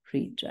showing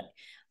free try.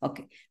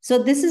 Okay,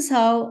 so this is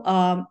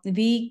how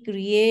we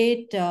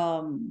create,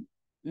 mark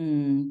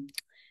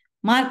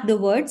the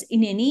words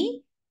in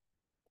any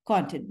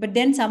content. But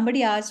then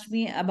somebody asked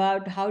me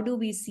about how do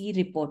we see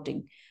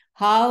reporting?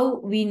 How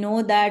we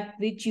know that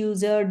which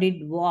user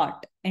did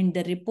what, and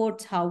the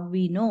reports, how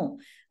we know.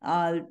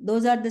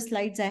 Those are the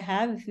slides I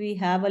have. If we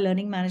have a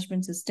learning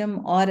management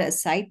system or a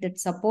site that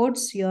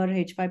supports your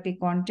H5P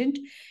content,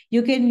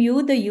 you can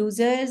view the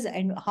users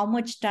and how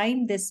much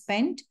time they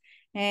spent,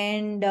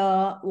 and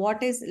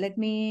what is, let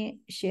me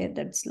share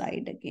that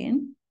slide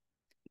again.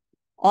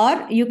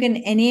 Or you can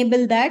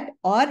enable that,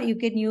 or you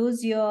can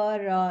use your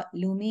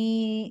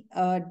Lumi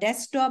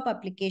desktop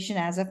application.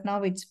 As of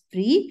now, it's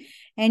free,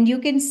 and you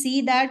can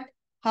see that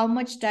how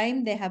much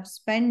time they have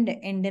spent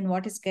and then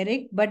what is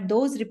correct. But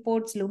those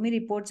reports, Lumi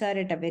reports, are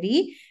at a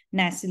very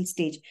nascent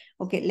stage.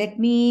 Okay, let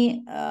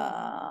me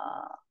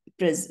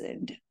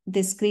present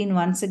this screen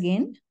once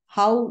again,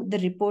 how the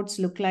reports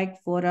look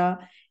like for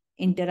a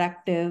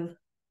interactive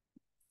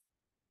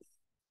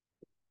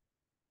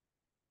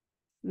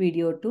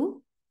video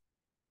too.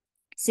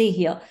 See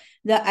here,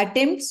 the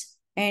attempts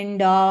and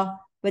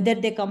whether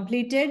they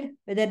completed,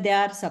 whether they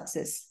are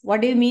success.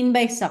 What do you mean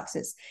by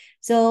success?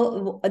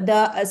 So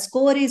the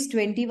score is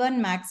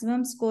 21,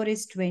 maximum score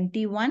is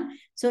 21.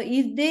 So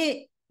if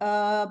they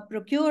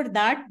procure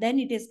that, then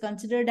it is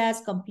considered as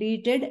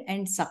completed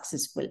and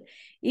successful.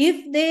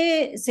 If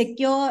they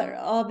secure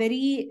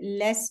very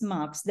less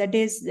marks, that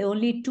is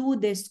only 2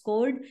 they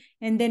scored,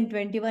 and then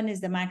 21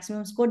 is the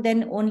maximum score,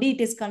 then only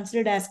it is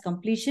considered as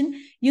completion.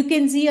 You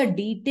can see a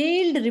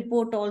detailed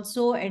report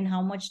also, and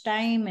how much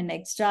time and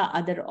extra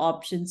other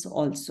options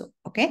also.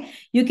 Okay.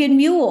 You can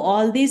view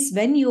all this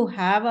when you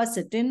have a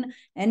certain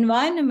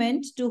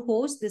environment to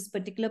host this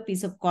particular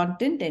piece of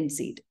content and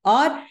see it.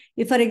 Or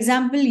if, for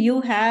example,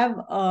 you have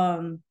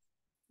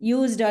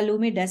used a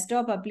Lumi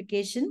desktop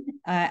application.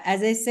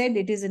 As I said,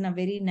 it is in a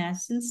very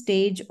nascent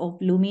stage of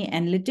Lumi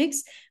analytics.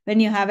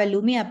 When you have a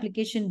Lumi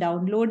application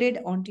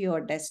downloaded onto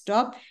your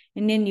desktop,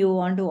 and then you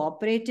want to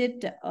operate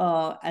it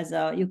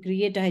you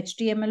create a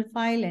HTML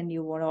file and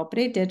you want to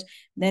operate it,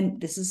 then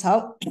this is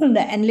how the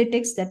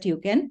analytics that you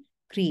can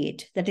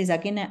create. That is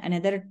again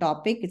another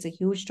topic. It's a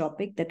huge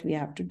topic that we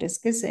have to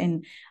discuss.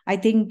 And I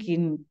think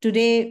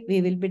today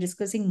we will be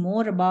discussing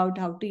more about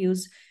how to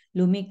use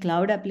Lumi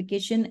cloud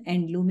application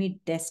and Lumi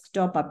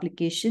desktop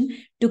application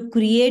to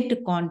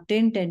create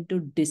content and to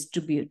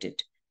distribute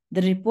it.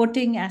 The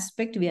reporting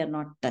aspect, we are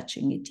not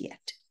touching it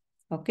yet.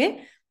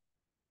 Okay.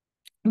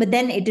 But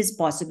then it is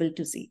possible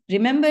to see.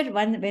 Remember,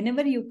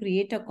 whenever you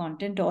create a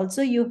content,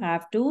 also you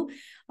have to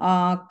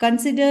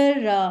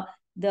consider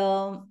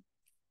the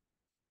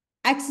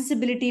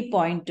accessibility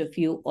point of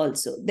view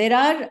also. There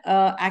are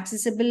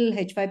accessible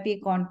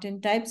H5P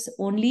content types,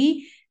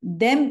 only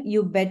them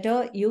you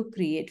better you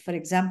create. For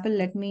example,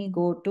 let me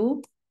go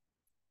to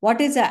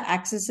what is a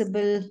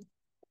accessible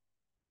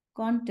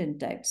content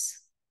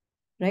types,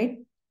 right?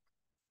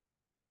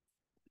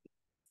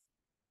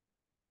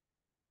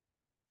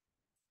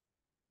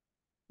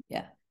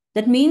 Yeah.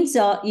 That means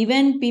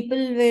even people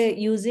were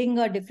using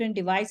different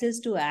devices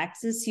to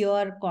access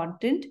your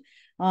content,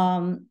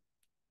 um,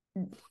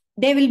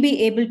 they will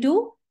be able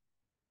to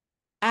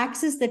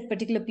access that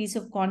particular piece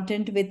of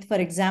content with, for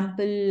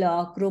example,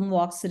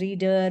 Chromevox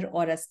reader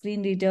or a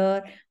screen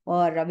reader,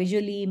 or a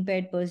visually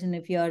impaired person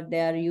if they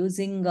are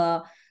using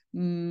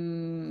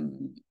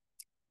mm,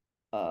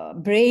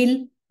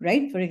 Braille,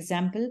 right? For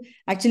example,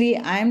 actually,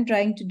 I'm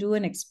trying to do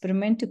an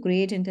experiment to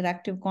create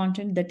interactive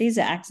content that is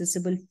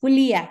accessible,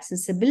 fully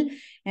accessible,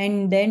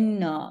 and then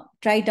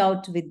try it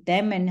out with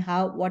them and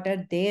what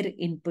are their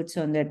inputs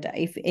on that.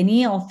 If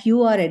any of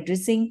you are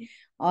addressing,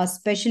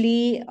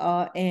 especially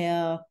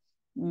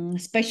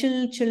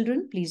special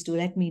children, please do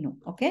let me know.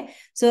 Okay.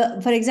 So,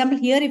 for example,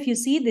 here, if you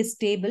see this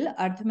table,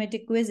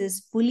 arithmetic quiz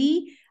is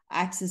fully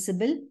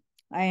accessible,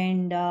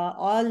 and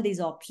all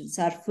these options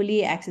are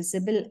fully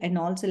accessible. And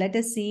also, let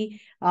us see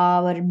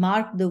our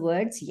mark the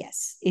words.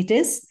 Yes, it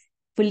is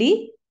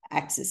fully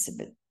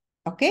accessible.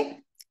 Okay.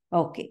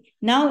 Okay.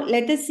 Now,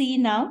 let us see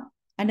now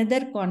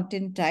another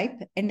content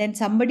type. And then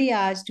somebody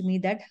asked me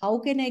that how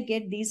can I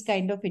get these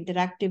kind of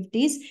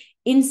interactivities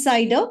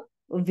inside a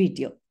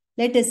video?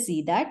 Let us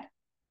see that.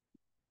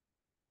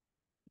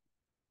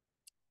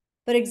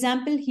 For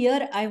example,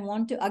 here I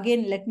want to,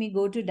 again, let me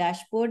go to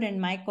dashboard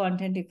and my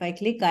content. If I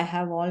click, I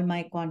have all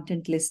my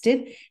content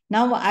listed.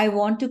 Now I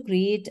want to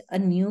create a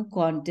new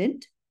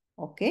content.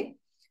 Okay.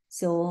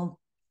 So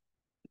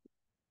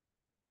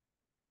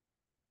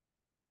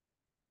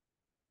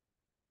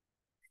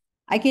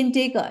I can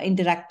take an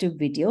interactive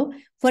video.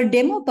 For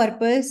demo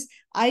purpose,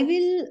 I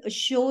will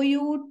show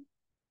you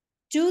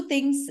two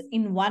things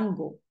in one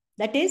go.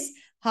 That is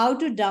how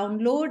to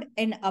download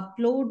and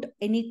upload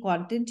any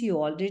content you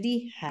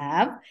already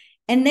have,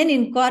 and then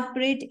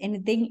incorporate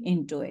anything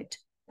into it.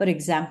 For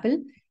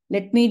example,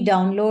 let me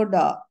download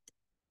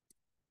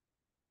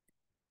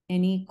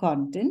any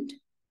content.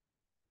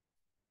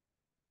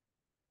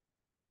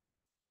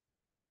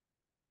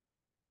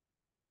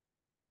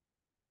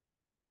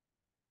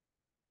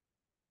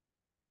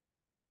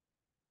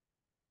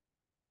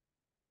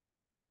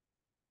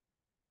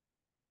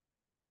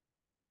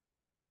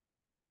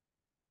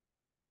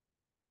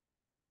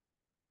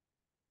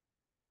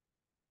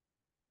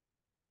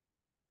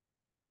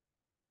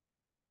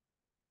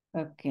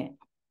 Okay.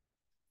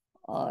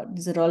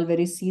 These are all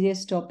very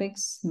serious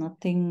topics.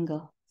 Nothing.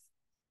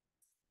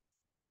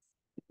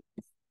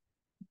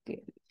 Okay.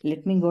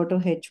 Let me go to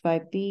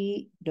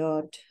h5p.org.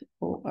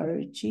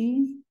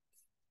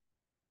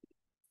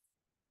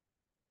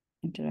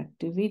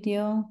 Interactive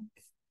video.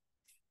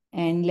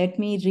 And let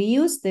me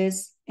reuse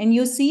this. And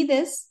you see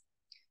this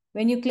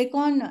when you click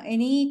on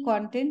any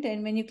content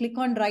and when you click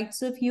on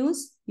rights of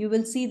use, you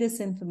will see this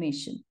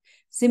information.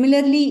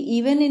 Similarly,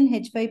 even in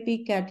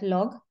h5p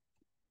catalog,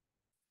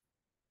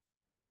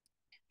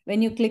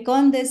 when you click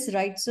on this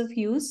rights of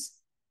use,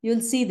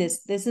 you'll see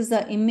this. This is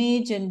the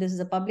image and this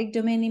is a public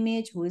domain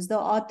image. Who is the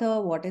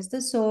author? What is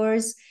the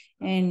source?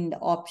 And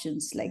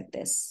options like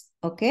this.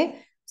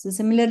 Okay. So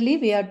similarly,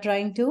 we are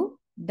trying to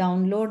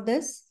download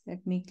this.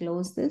 Let me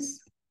close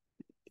this.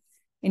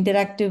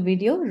 Interactive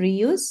video,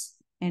 reuse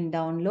and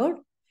download.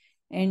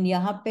 And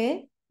यहाँ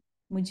पे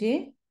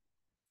मुझे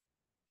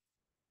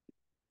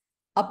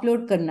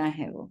upload करना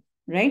है वो,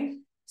 right?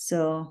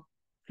 So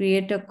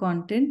create a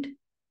content.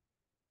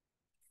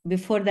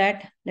 Before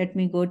that, let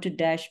me go to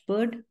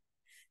dashboard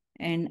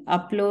and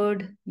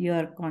upload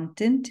your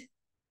content.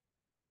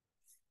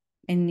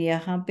 And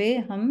यहाँ पे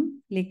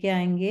हम लेके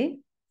आएंगे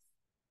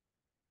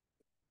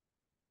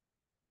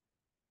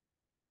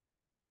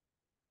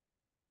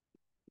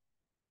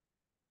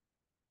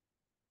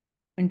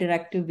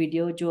इंटरैक्टिव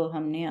वीडियो जो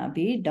हमने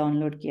अभी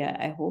डाउनलोड किया.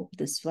 I hope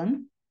this one.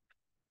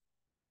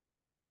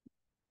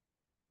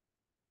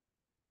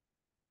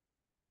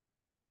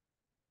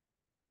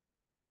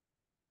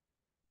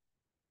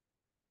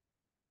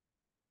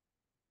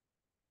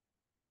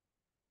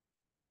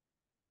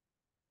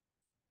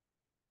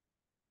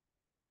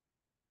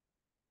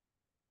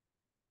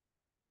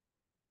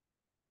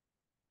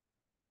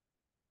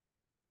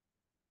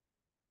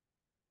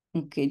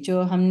 Okay,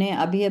 जो हमने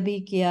अभी अभी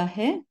किया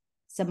है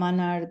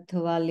समानार्थ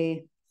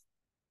वाले.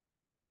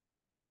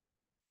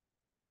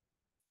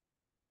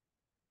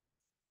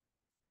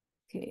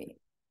 Okay,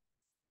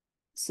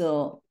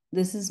 so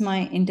this is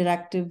my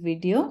interactive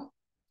video,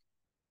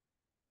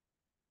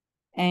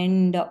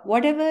 and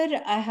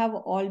whatever I have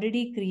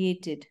already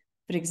created,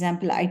 for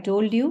example, I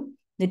told you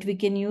that we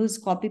can use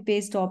copy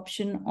paste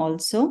option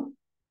also,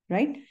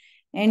 right?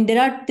 And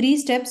there are 3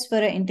 steps for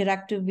an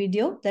interactive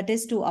video. That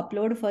is to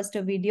upload first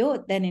a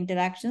video, then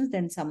interactions,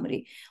 then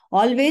summary.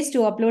 Always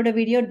to upload a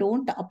video,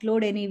 don't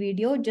upload any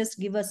video. Just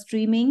give a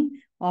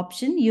streaming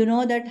option. You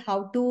know that how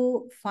to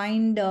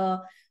find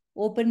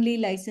openly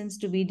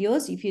licensed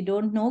videos. If you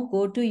don't know,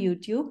 go to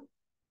YouTube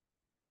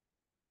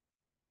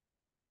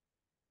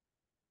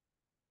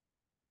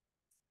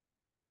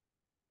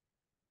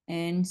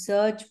and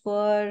search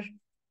for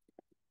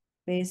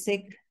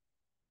basic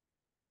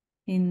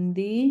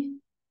Hindi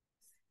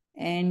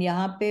and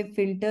यहाँ पे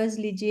filters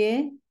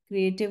लीजिए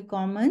creative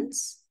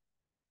Commons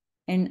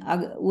and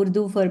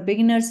Urdu for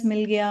beginners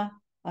मिल गया.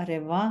 अरे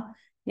वाह.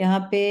 यहाँ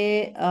पे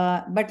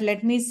but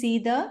let me see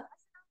the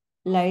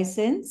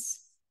licence.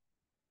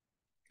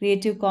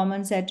 Creative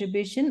Commons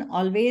attribution.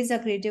 Always a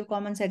Creative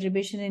Commons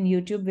attribution in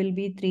YouTube will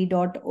be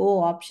 3.0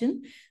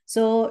 option.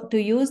 So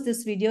to use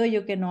this video,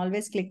 you can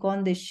always click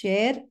on the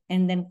share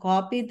and then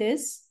copy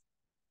this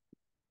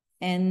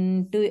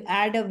and to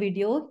add a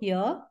video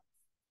here.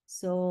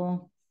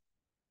 So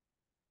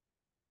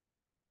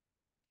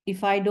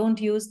if I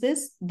don't use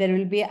this, there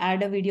will be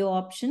add a video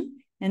option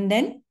and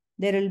then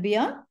there will be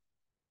a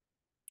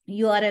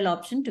URL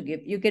option to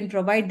give. You can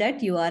provide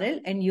that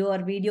URL and your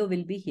video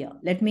will be here.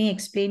 Let me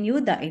explain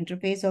you the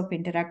interface of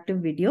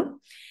interactive video.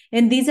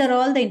 And these are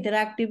all the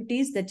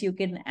interactivities that you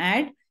can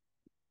add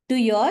to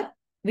your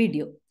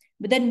video.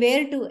 But then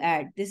where to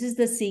add? This is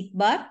the seek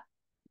bar.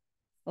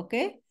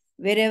 Okay.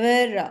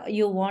 Wherever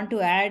you want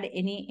to add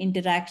any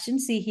interaction,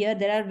 see here,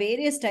 there are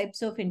various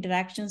types of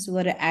interactions who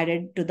are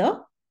added to the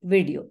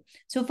video.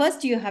 So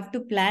first you have to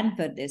plan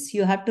for this.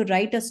 You have to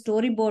write a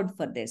storyboard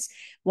for this.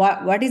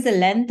 What is the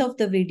length of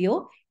the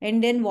video?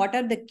 And then what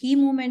are the key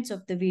moments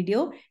of the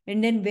video?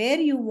 And then where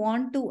you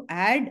want to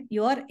add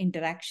your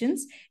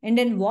interactions? And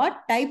then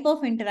what type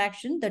of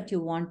interaction that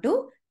you want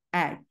to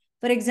add?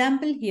 For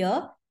example,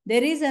 here,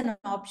 there is an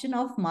option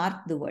of mark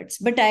the words,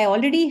 but I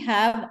already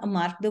have a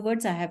mark the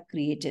words I have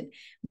created.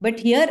 But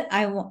here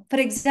I want,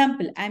 for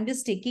example, I'm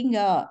just taking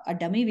a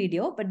dummy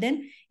video, but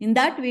then in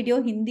that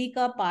video, Hindi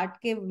का part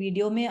के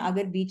video में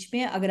अगर बीच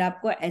में अगर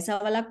आपको ऐसा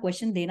वाला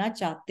question देना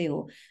चाहते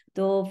हो,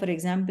 तो for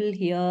example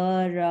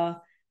here,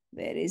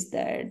 where is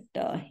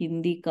that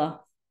Hindi का?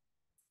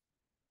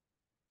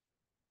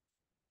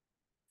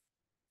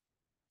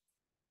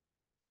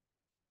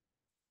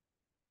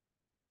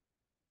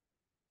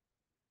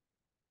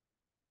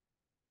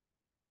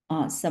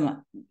 हाँ समझ,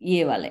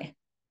 ये वाले.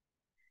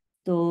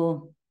 तो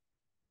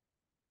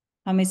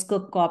हम इसको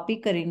कॉपी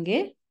करेंगे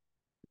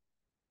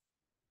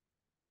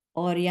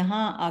और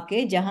यहाँ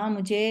आके जहां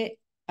मुझे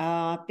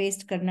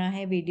पेस्ट करना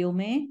है वीडियो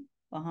में,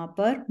 वहां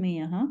पर मैं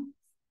यहाँ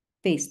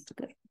पेस्ट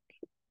कर.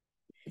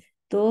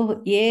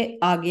 तो ये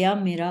आ गया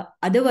मेरा.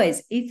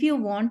 Otherwise if you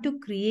want to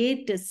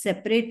create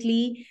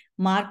separately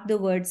mark the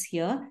words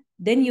here,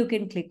 then you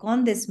can click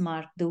on this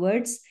mark the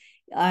words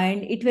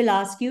and it will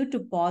ask you to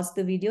pause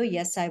the video.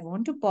 Yes, I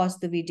want to pause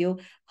the video.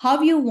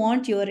 How you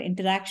want your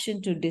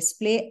interaction to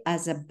display,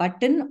 as a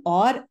button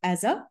or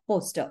as a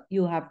poster,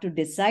 you have to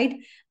decide.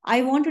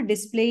 I want to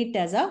display it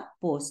as a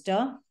poster.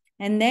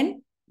 And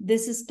then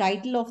this is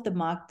title of the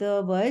mark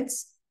the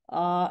words,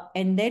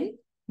 and then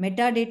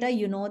metadata,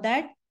 you know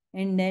that.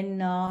 And then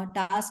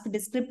task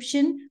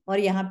description और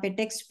यहाँ पे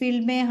text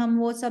field में हम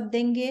वो सब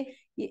देंगे.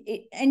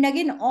 And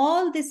again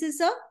all this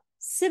is a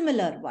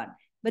similar one,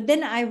 but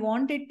then I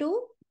wanted to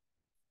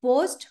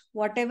post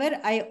whatever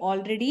I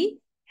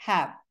already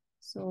have.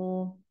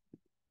 So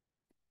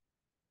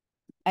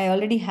I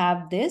already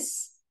have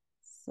this.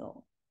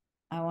 So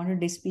I want to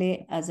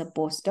display as a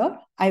poster.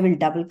 I will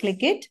double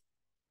click it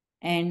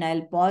and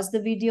I'll pause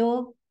the video.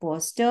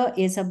 Poster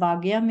ये सब आ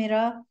गया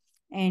मेरा.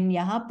 And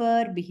यहाँ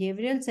पर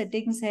behavioural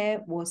settings है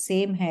वो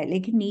same है,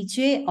 लेकिन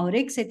नीचे और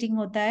एक सेटिंग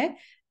होता है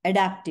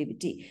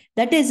एडेप्टिविटी.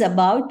 That is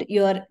about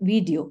your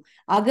video.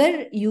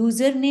 अगर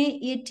यूजर ने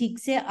ये ठीक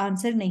से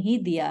आंसर नहीं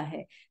दिया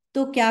है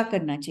तो क्या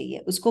करना चाहिए?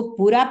 उसको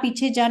पूरा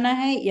पीछे जाना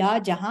है, या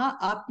जहां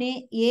आपने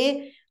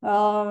ये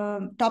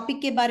टॉपिक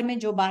के बारे में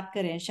जो बात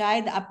कर रहे हैं,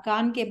 शायद आप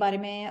कान के बारे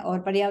में और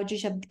पर्यायवाची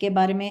शब्द के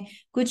बारे में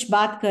कुछ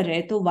बात कर रहे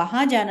हैं, तो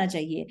वहां जाना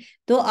चाहिए.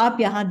 तो आप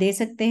यहाँ दे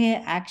सकते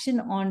हैं action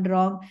on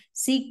ड्रॉग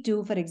seek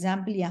to. For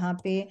example यहाँ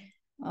पे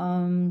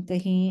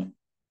कहीं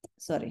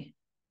सॉरी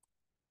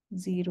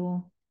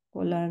 0:,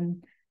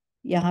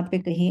 यहाँ पे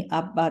कहीं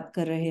आप बात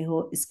कर रहे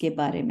हो इसके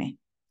बारे में,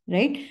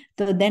 राइट?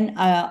 तो then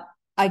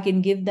I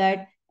can give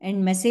that.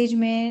 And message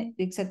में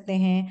लिख सकते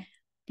हैं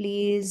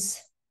please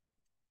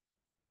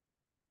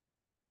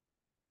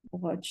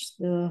watch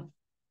the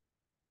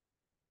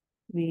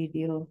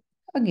video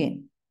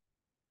again.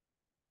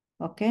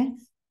 Okay.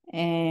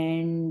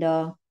 And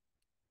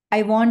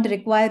I want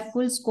require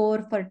full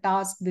score for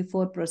task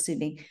before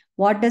proceeding.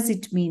 What does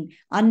it mean?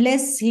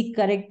 Unless he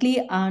correctly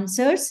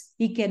answers,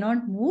 he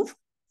cannot move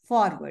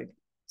forward.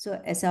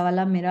 So ऐसा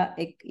वाला मेरा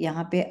एक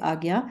यहाँ पे आ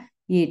गया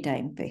ये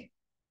टाइम पे.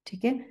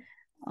 ठीक है.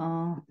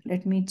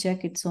 Let me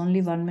check. It's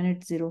only 1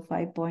 minute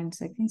 05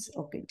 seconds.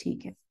 Okay,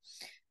 ठीक है.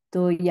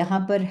 तो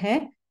यहाँ पर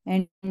है.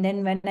 And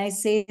then when I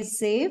say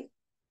save,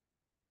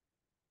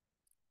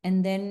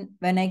 and then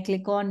when I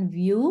click on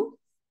view,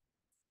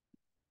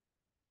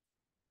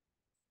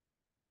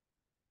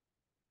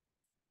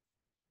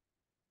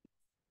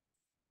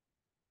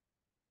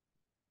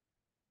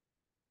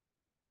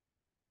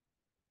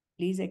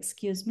 Please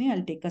excuse me.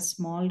 I'll take a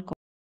small call.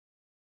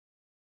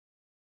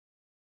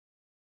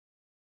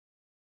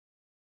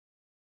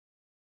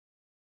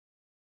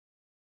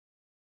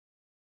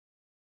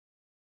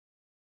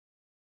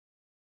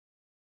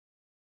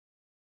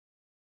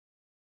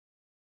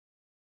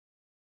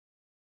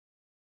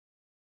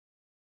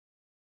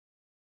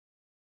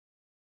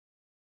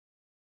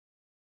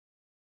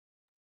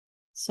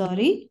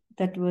 Sorry,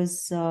 that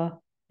was an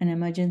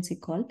emergency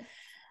call.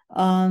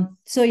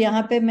 So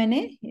यहाँ पे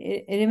मैंने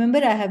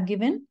remember I have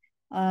given.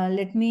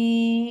 Let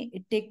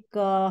me take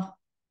wrong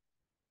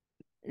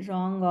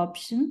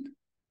option.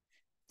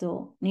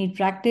 So need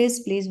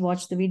practice. Please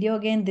watch the video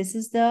again. This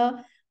is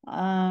the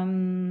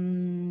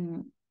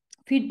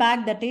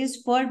feedback that is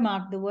for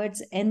mark the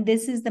words, and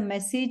this is the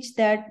message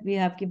that we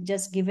have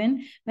just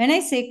given. When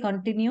I say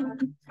continue,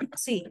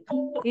 see,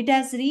 it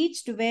has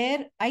reached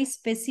where I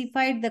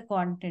specified the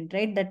content,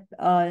 right? That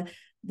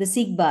the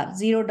seek bar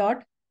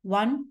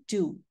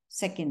 0.12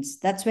 seconds.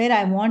 That's where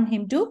I want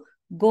him to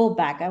go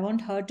back. I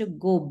want her to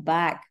go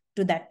back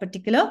to that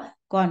particular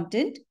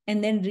content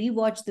and then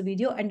rewatch the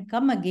video and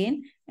come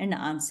again and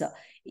answer.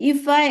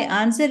 If I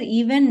answer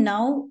even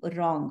now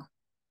wrong,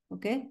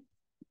 okay,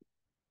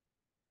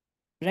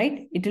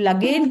 right, it will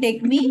again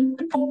take me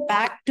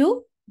back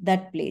to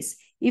that place.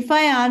 If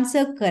I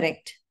answer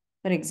correct,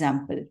 for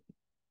example,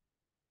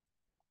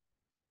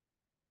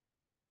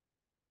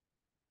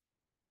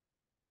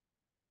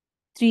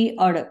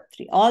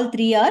 all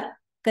three are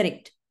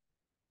correct.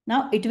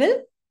 Now it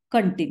will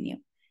continue.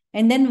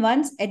 And then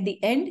once at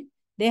the end,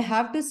 they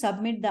have to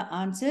submit the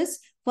answers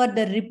for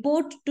the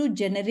report to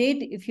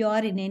generate if you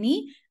are in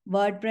any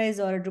WordPress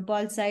or a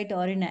Drupal site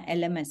or in a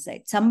LMS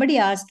site. Somebody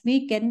asked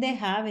me, can they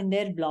have in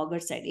their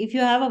Blogger site? If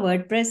you have a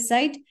WordPress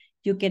site,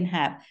 you can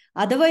have.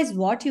 Otherwise,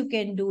 what you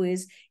can do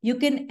is you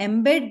can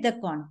embed the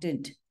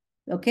content.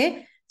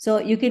 Okay. So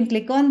you can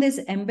click on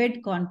this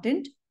embed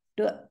content.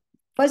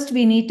 First,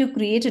 we need to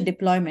create a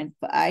deployment.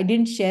 I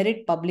didn't share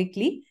it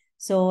publicly.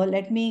 So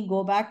let me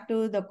go back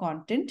to the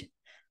content.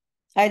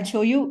 I'll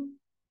show you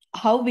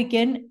how we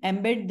can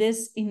embed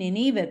this in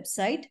any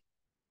website.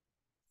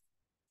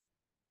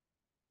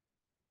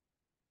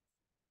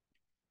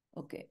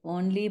 Okay,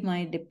 only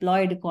my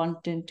deployed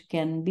content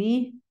can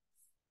be.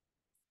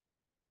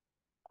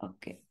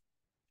 Okay.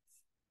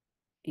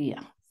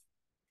 Yeah.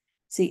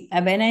 See,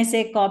 when I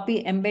say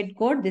copy embed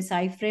code, this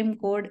iframe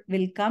code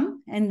will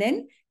come and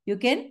then you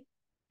can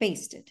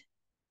paste it.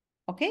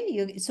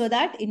 Okay, so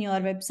that in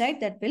your website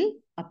that will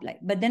apply.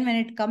 But then when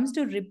it comes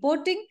to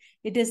reporting,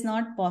 it is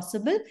not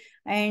possible.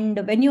 And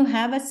when you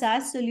have a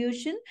SaaS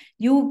solution,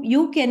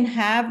 you can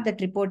have that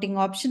reporting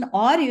option,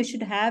 or you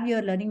should have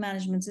your learning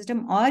management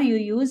system, or you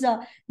use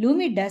a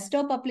Lumi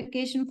desktop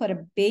application for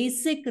a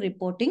basic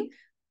reporting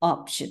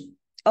option.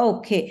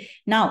 Okay,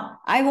 now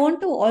I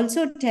want to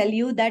also tell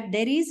you that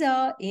there is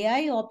a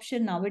AI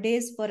option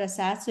nowadays for a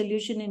SaaS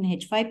solution in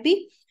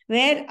h5p,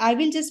 where I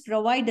will just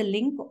provide a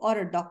link or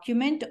a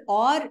document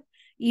or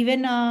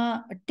even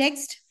a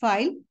text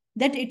file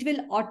that it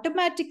will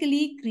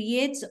automatically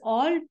creates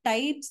all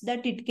types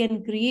that it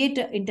can create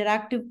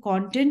interactive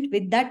content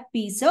with that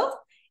piece of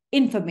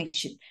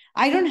information.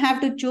 I don't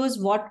have to choose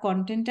what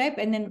content type,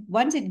 and then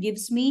once it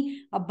gives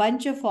me a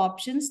bunch of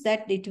options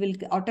that it will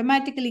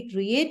automatically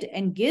create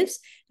and gives,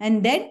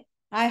 and then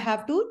I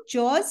have to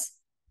choose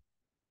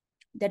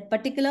that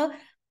particular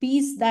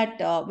piece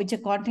that which a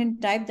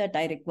content type that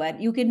I require.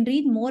 You can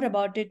read more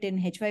about it in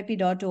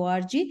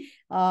h5p.org.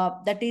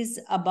 That is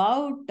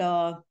about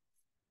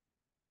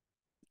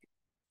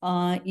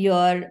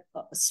your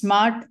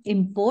smart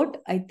import.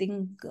 I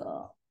think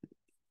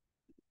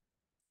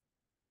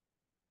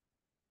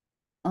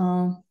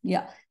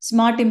yeah,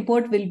 smart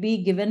import will be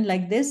given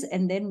like this,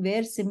 and then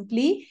where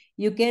simply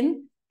you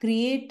can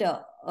create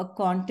a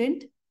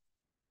content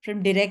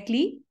from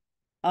directly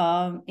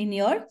in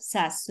your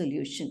SaaS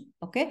solution.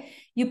 Okay,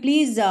 you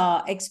please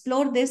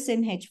explore this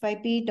in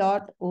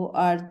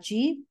h5p.org.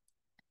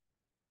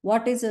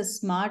 What is a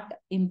smart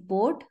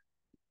import?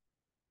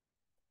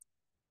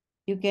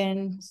 You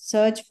can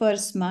search for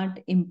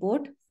smart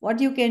import. What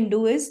you can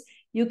do is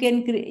you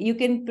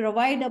can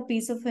provide a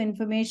piece of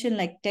information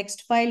like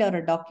text file or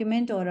a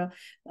document or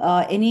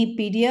any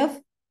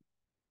PDF.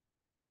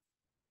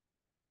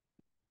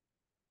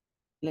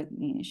 Let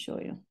me show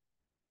you.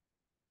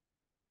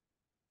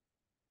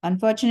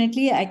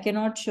 Unfortunately, I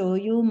cannot show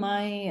you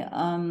my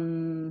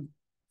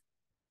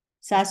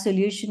SaaS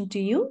solution to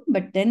you,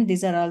 but then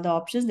these are all the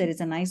options. There is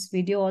a nice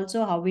video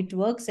also how it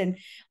works and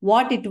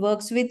what it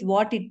works with,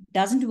 what it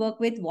doesn't work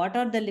with, what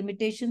are the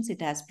limitations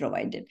it has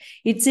provided.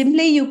 It's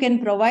simply you can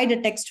provide a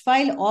text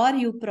file or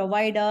you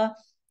provide a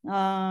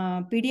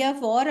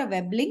PDF or a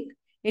web link.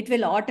 It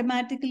will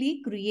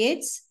automatically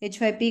creates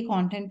h5p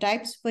content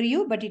types for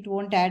you, but it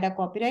won't add a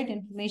copyright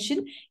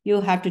information.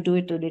 You have to do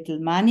it a little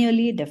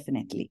manually,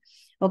 definitely.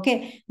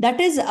 Okay,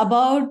 that is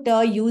about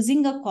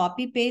using a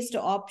copy paste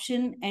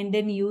option and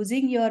then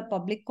using your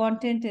public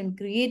content and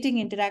creating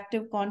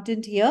interactive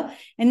content here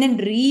and then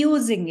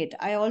reusing it.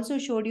 I also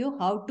showed you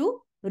how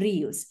to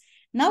reuse.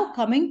 Now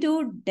coming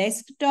to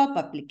desktop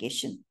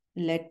application,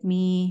 let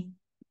me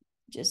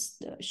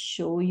just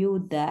show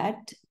you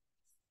that.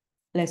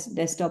 Let's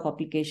desktop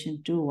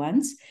application two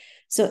once.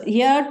 So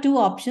here are two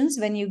options.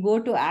 When you go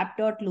to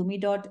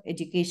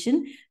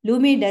app.lumi.education,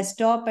 Lumi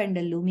desktop and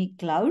Lumi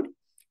cloud,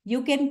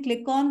 you can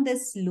click on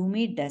this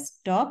Lumi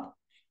desktop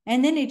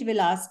and then it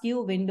will ask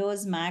you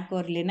Windows, Mac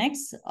or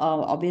Linux.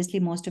 Obviously,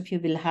 most of you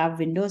will have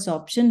Windows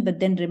option, but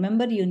then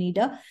remember you need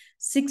a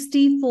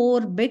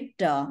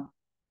 64-bit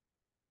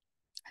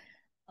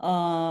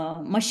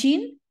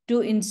machine to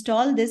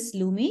install this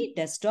Lumi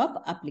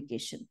desktop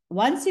application.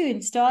 Once you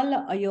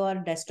install your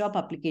desktop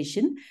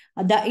application,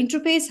 the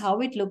interface,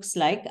 how it looks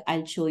like,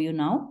 I'll show you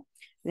now.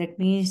 Let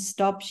me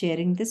stop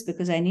sharing this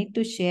because I need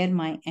to share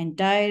my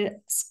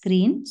entire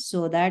screen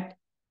so that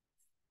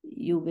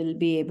you will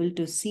be able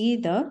to see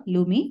the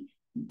Lumi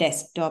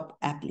desktop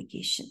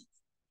application.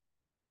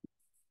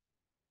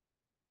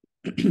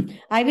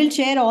 I will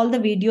share all the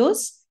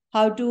videos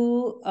how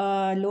to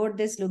load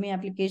this Lumi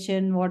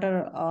application, what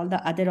are all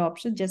the other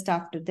options just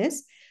after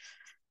this.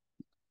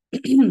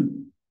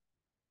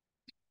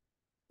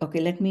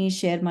 Okay, let me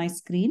share my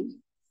screen.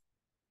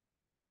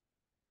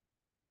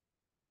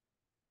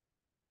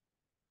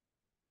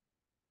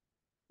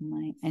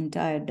 My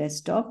entire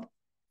desktop.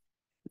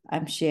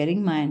 I'm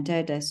sharing my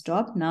entire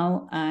desktop.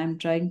 Now I'm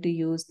trying to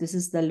use, this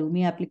is the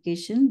Lumi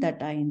application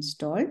that I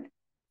installed.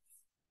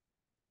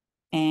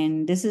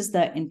 And this is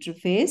the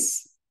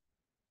interface.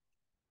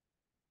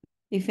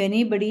 If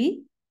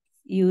anybody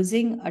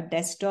using a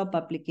desktop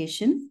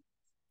application,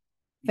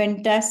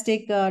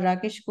 fantastic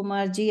Rakesh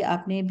Kumar ji,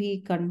 आपने भी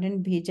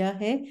content भेजा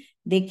है,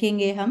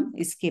 देखेंगे हम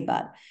इसके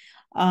बाद।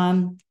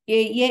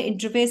 ये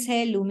interface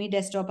है लूमी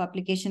डेस्कटॉप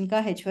एप्लीकेशन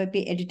का, h5p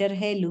एडिटर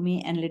है, लूमी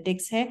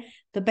एनालिटिक्स है।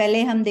 तो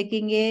पहले हम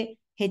देखेंगे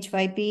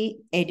h5p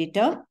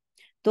एडिटर।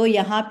 तो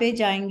यहाँ पे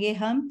जाएंगे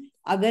हम,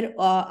 अगर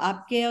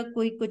आपके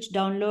कोई कुछ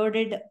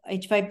डाउनलोडेड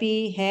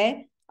h5p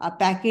है,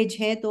 पैकेज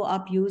है, तो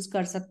आप यूज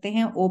कर सकते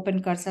हैं, ओपन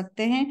कर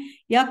सकते हैं,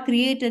 या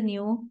create a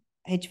new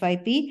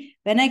h5p.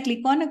 When I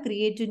click on a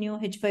create a new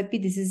h5p,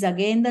 this is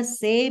again the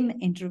same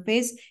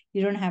interface.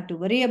 You don't have to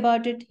worry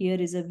about it. Here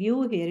is a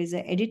view, here is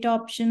an edit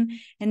option.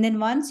 And then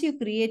once you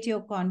create your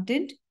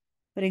content,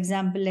 for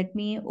example, let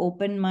me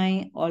open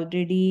my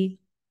already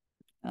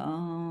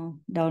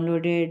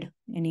downloaded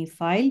any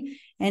file.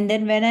 And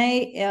then when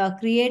I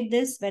create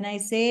this, when I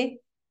say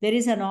there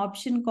is an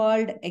option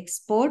called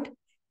export.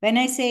 When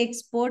I say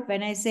export,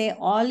 when I say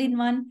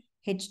all-in-one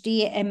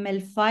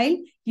HTML file,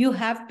 you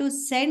have to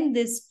send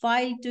this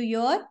file to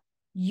your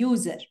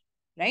user,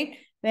 right?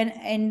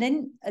 And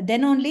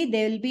then only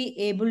they will be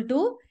able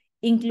to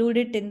include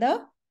it in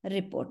the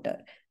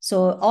reporter.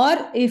 So,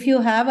 or if you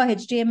have a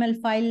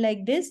HTML file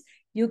like this,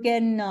 you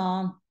can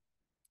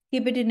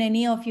keep it in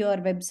any of your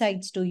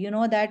websites too. You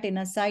know that in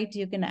a site,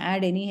 you can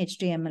add any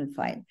HTML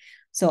file.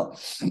 So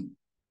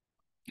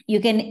you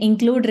can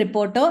include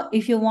reporter.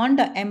 If you want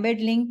the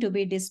embed link to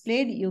be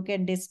displayed, you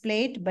can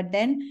display it, but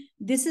then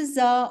this is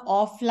a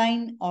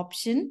offline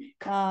option.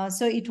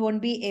 So it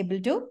won't be able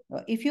to,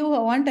 if you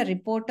want a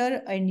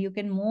reporter and you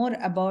can more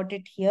about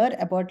it here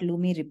about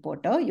Lumi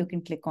reporter, you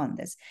can click on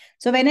this.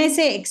 So when I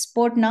say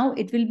export now,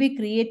 it will be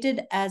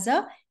created as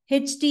a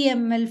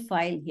HTML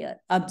file here.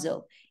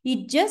 Observe.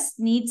 It just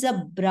needs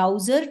a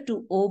browser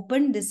to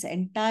open this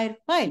entire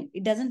file.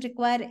 It doesn't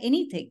require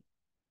anything.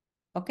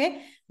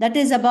 Okay, that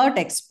is about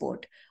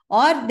export.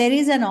 Or there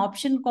is an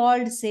option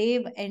called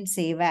save and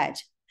save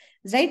as,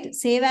 right?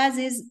 Save as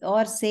is,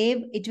 or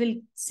save, it will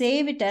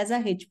save it as a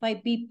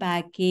h5p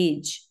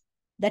package.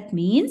 That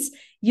means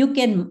you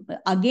can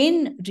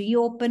again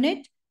reopen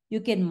it, you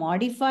can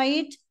modify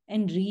it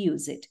and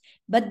reuse it.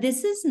 But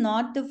this is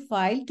not the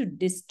file to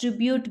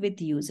distribute with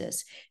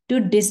users.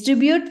 To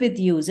distribute with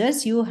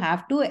users, you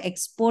have to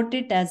export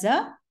it as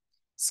a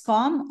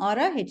SCOM or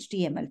a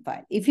HTML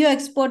file. If you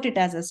export it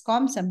as a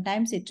SCOM,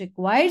 sometimes it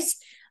requires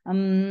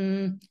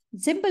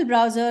simple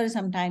browser,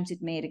 sometimes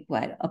it may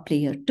require a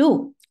player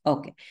too.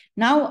 Okay,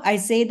 now I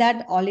say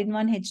that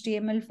all-in-one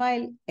HTML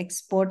file,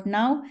 export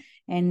now,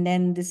 and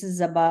then this is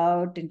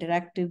about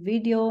interactive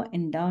video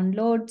and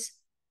downloads.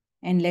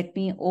 And let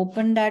me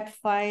open that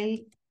file.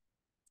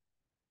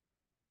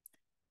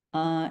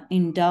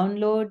 In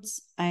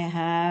downloads, I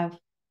have,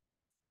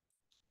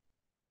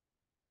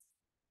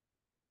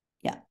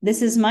 yeah,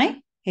 this is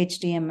my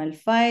HTML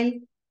file.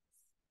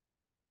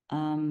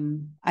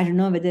 I don't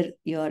know whether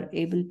you're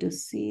able to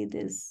see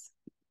this.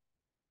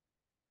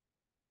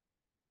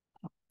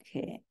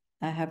 Okay,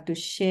 I have to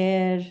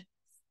share.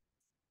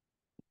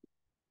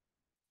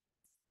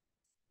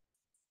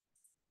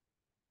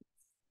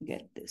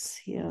 Get this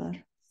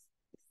here.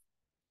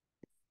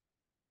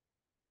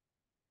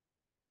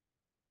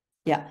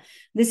 Yeah,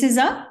 this is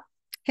a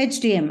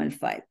HTML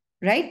file,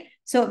 right?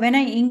 So when I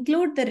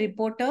include the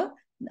reporter,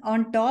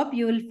 on top,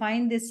 you will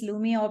find this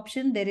Lumi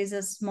option. There is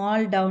a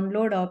small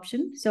download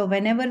option. So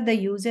whenever the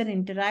user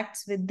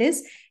interacts with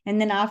this, and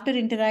then after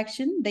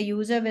interaction, the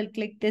user will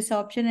click this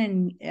option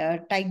and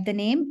type the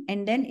name,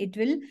 and then it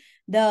will,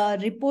 the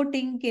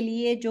reporting के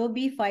लिए जो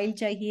भी file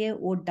चाहिए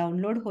वो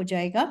download हो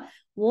जाएगा,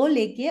 वो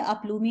लेके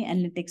आप Lumi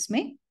Analytics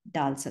में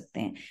डाल सकते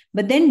हैं.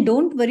 But then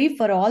don't worry,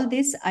 for all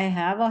this, I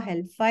have a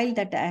help file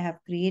that I have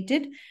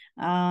created.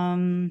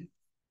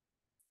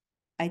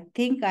 I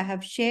think I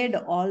have shared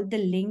all the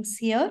links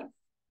here.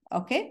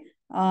 Okay.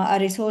 A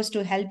resource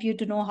to help you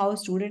to know how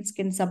students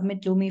can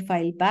submit Lumi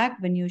file back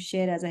when you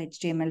share as a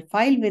HTML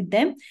file with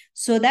them,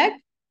 so that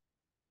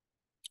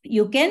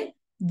you can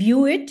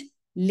view it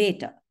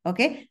later.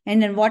 Okay.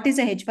 And then what is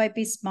a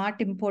h5p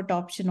smart import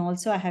option?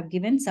 Also, I have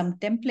given some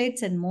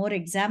templates and more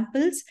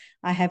examples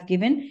I have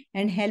given,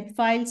 and help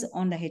files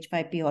on the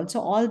h5p also.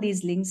 All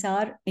these links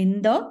are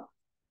in the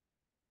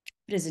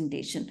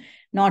presentation,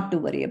 not to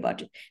worry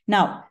about it.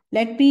 Now,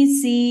 let me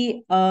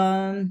see.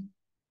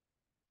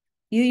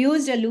 You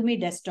used a Lumi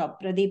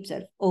desktop, Pradeep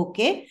sir.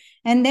 Okay.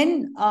 And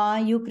then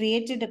you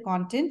created a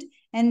content.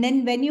 And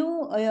then when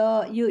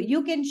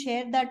you can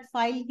share that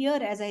file here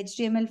as a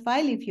HTML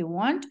file if you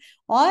want,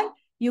 or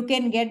you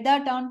can get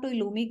that onto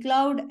Lumi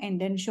Cloud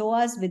and then show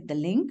us with the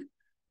link.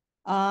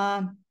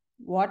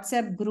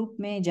 WhatsApp group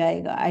mein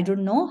jayega. I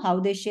don't know how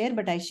they share,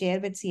 but I share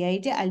with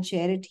CIT. I'll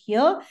share it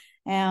here.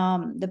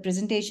 The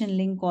presentation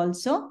link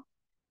also.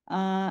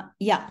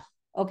 Yeah.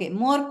 Okay,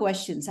 more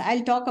questions.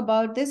 I'll talk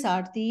about this,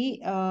 Aarti.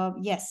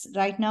 Yes,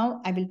 right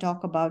now I will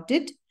talk about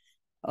it.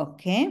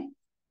 Okay.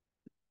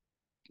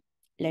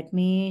 Let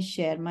me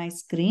share my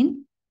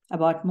screen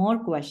about more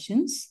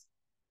questions.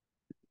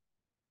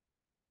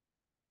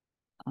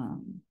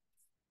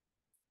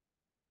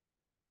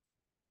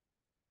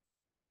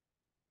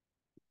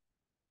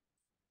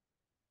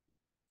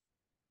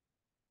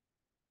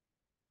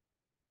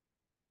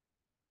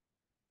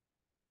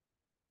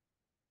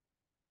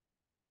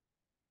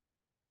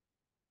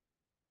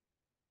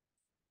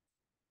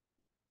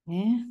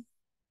 Yeah.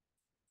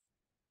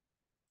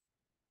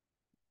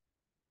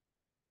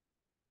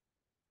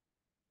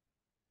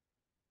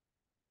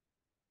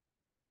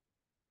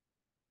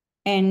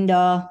 And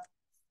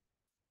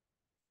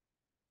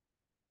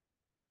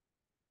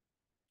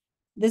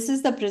this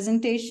is the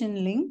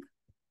presentation link.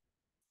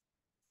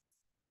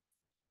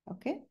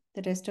 Okay.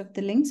 The rest of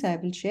the links I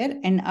will share.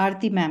 And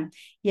Aarti ma'am,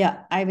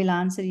 yeah, I will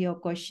answer your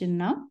question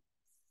now.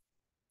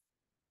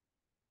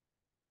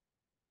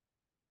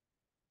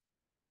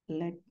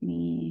 Let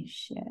me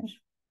share.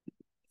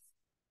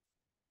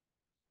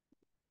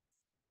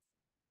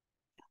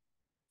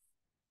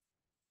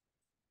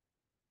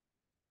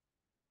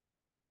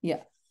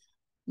 Yeah.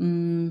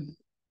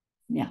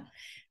 Yeah.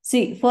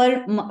 See,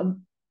 for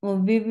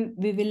we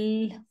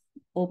will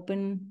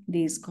open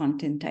these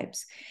content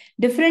types.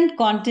 Different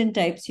content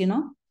types, you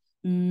know.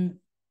 Let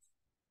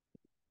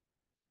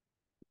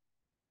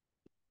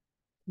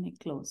me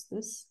close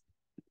this.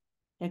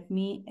 Let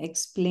me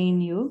explain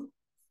you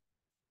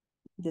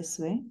this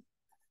way.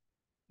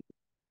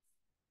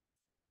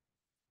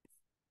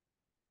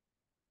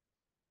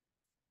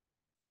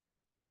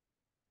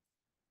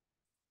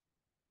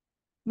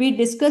 We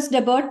discussed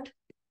about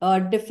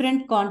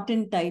different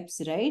content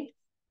types, right?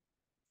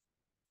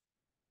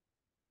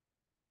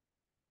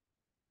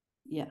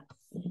 Yeah.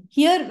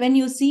 Here, when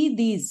you see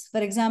these,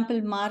 for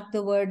example, mark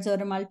the words or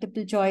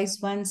multiple choice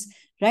ones,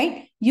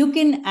 right? You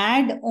can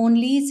add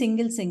only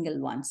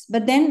single ones.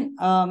 But then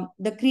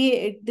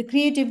the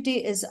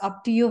creativity is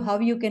up to you how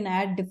you can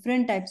add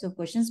different types of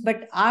questions.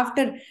 But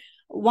after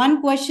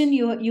one question,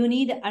 you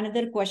need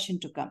another question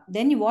to come.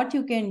 Then what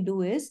you can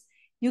do is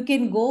you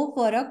can go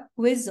for a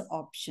quiz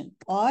option,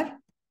 or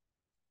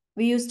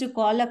we used to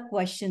call a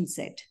question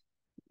set,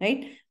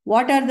 right?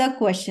 What are the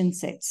question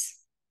sets?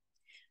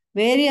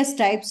 Various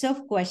types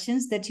of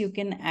questions that you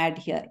can add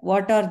here.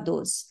 What are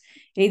those?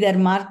 Either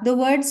mark the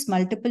words,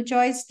 multiple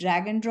choice,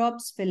 drag and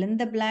drops, fill in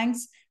the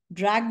blanks,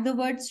 drag the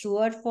words, true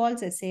or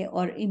false, essay,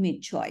 or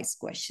image choice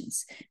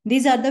questions.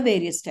 These are the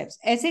various types.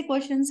 Essay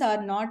questions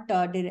are not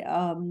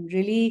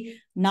really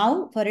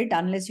now for it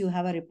unless you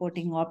have a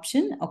reporting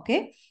option.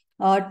 Okay.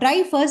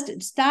 Try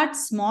first, start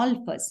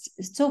small first.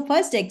 So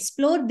first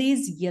explore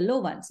these yellow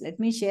ones. Let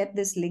me share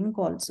this link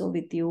also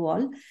with you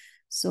all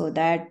so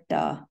that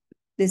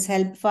this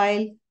help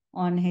file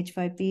on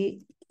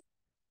h5p.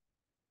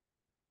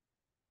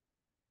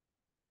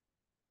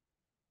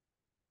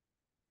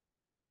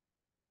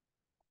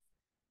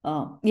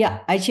 Yeah,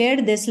 I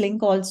shared this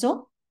link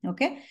also.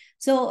 Okay.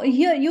 So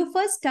here you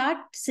first start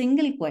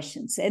single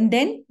questions and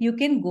then you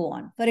can go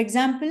on. For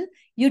example,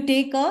 you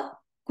take a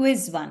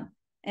quiz one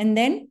and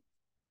then,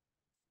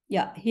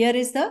 yeah, here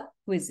is the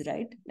quiz,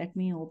 right? Let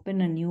me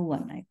open a new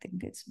one. I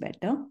think it's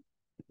better.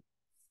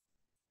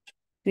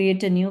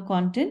 Create a new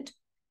content.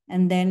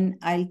 And then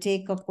I'll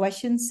take a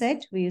question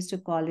set. We used to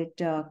call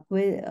it a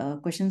quiz,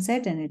 question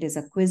set, and it is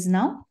a quiz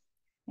now.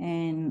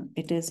 And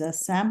it is a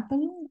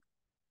sample.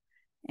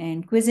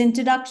 And quiz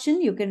introduction,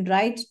 you can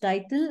write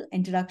title,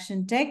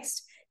 introduction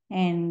text,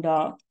 And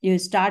your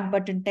start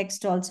button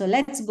text also.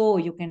 Let's go.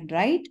 You can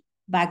write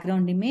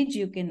background image.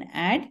 You can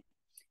add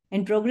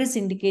and progress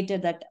indicator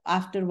that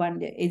after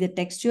one either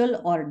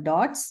textual or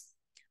dots.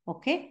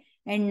 Okay.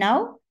 And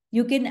now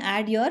you can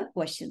add your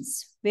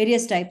questions,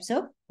 various types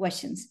of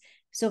questions.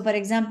 So for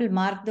example,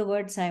 mark the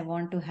words I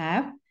want to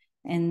have,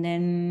 and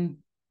then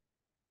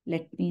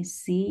let me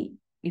see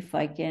if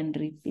I can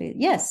replace.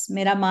 Yes,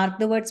 मेरा mark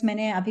the words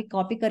मैंने अभी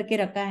copy करके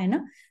रखा है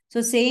ना.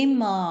 So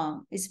same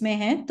इसमें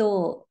है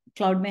तो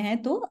cloud में है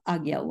तो आ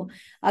गया वो.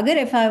 अगर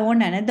if I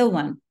want another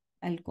one,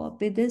 I'll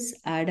copy this,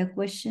 add a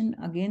question,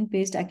 again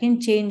paste. I can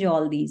change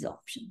all these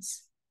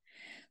options.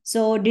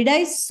 So did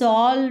I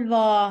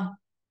solve?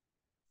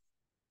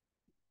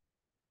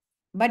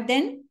 But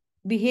then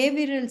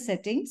behavioral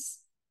settings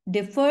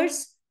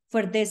differs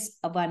for this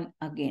one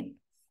again.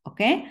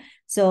 Okay.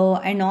 So,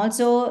 and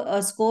also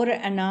a score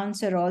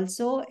announcer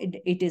also,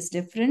 it is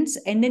different.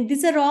 And then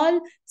these are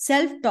all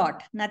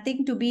self-taught,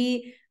 nothing to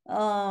be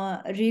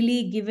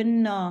really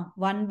given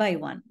one by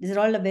one. These are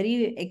all a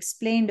very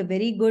explained,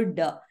 very good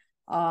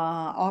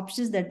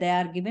options that they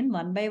are given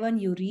one by one.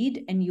 You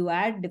read and you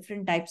add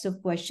different types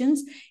of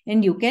questions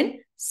and you can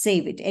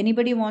save it.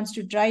 Anybody wants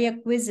to try a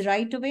quiz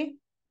right away?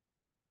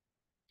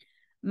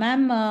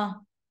 Ma'am,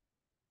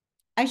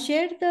 I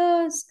shared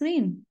the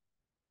screen.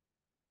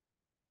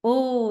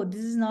 Oh,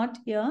 this is not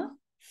here.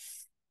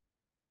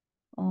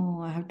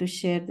 Oh, I have to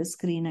share the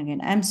screen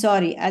again. I'm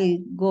sorry. I'll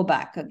go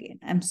back again.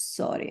 I'm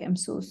sorry. I'm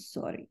so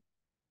sorry.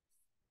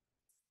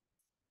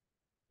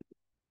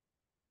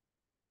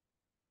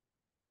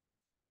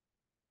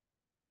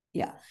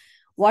 Yeah.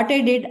 What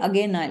I did,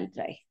 again, I'll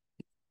try.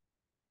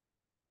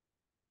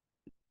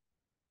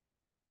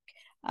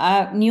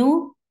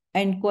 New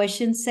and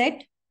question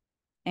set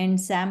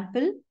and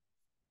sample.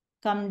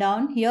 Come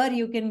down. Here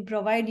you can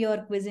provide your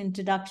quiz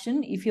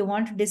introduction. If you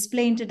want to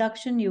display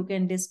introduction, you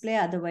can display,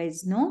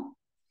 otherwise no.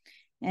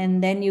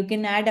 And then you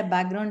can add a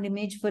background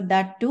image for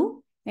that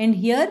too. And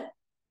here,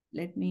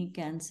 let me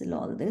cancel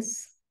all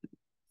this.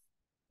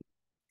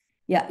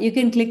 Yeah, you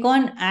can click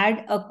on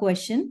add a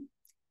question.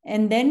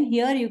 And then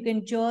here you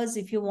can choose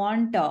if you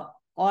want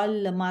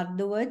all mark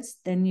the words,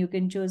 then you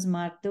can choose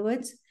mark the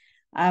words.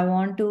 I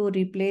want to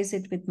replace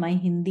it with my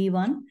Hindi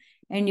one.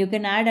 And you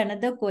can add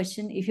another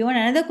question. If you want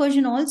another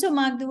question, also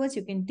mark the words,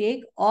 you can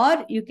take,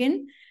 or you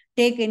can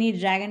take any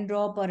drag and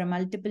drop or a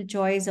multiple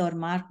choice or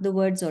mark the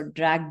words or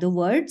drag the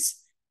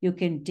words. You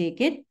can take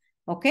it.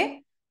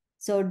 Okay.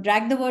 So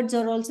drag the words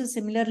are also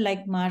similar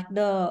like mark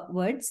the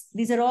words.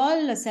 These are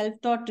all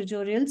self-taught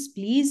tutorials.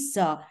 Please,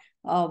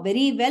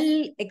 very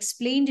well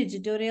explained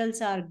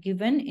tutorials are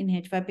given in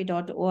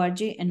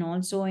h5p.org and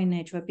also in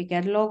h5p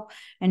catalog.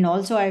 And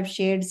also I've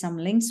shared some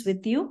links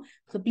with you.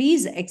 So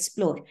please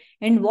explore.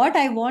 And what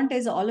I want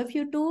is all of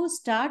you to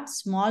start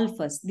small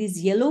first.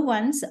 These yellow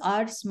ones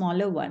are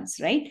smaller ones,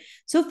 right?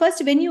 So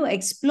first, when you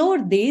explore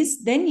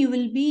this, then you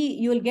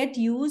will get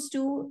used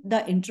to the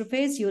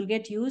interface. You will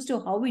get used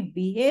to how it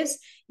behaves.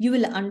 You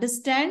will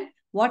understand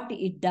what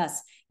it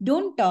does.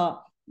 Don't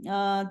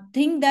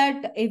think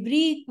that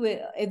every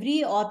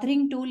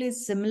authoring tool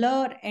is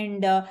similar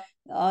and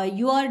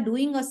you are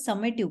doing a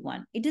summative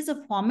one. It is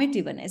a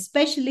formative one,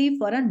 especially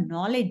for a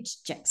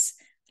knowledge checks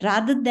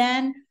rather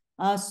than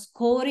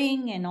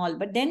scoring and all.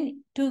 But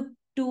then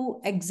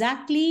to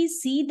exactly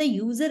see the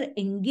user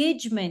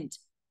engagement,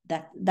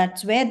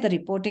 that's where the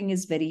reporting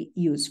is very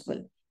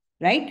useful,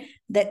 right?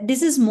 That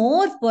this is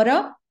more for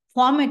a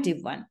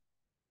formative one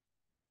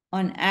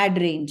on ad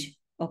range.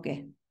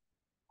 Okay.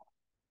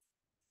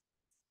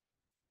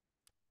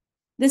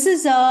 This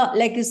is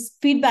like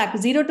feedback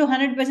 0 to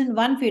 100%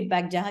 one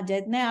feedback. जहां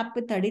जितने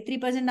आपको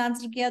 33%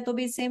 answer किया तो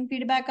भी same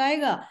feedback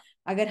आएगा,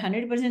 अगर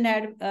 100%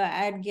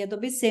 add किया तो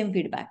भी सेम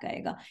फीडबैक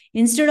आएगा.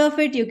 Instead of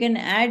it you can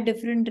add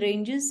different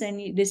ranges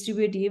and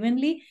distribute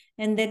evenly.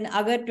 And then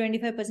अगर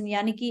 25%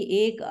 यानी कि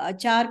एक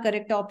 4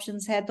 करेक्ट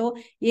ऑप्शंस है तो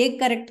एक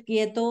करेक्ट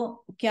किए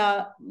तो क्या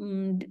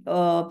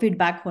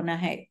फीडबैक होना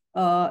है,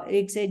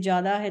 एक से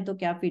ज्यादा है तो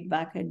क्या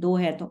फीडबैक है, 2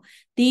 है तो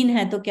 3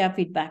 है तो क्या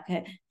फीडबैक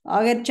है,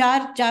 अगर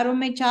चारों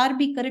में 4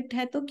 भी करेक्ट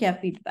है तो क्या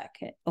फीडबैक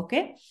है.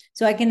 Okay.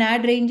 So I can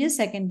add ranges,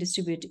 I can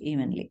distribute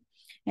evenly.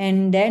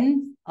 And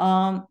then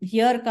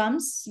here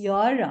comes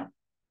your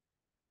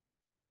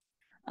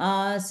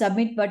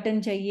submit button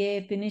चाहिए,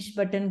 फिनिश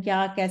बटन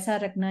क्या कैसा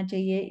रखना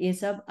चाहिए, ये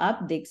सब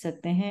आप देख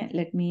सकते हैं.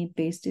 Let me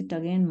paste it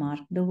again,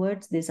 mark the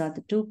words. This are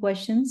the 2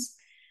 questions.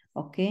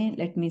 Okay,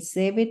 let me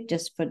save it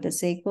just for the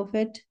sake of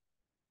it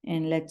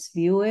and let's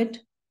view it.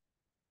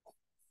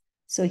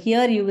 So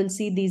here you will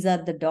see these are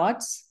the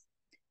dots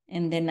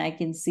and then I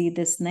can see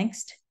this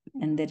next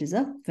and there is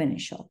a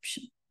finish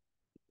option.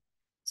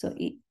 So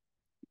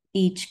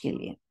each ke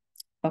liye.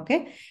 Okay.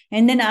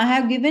 And then I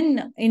have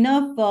given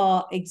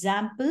enough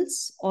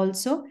examples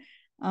also.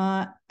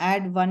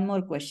 Add one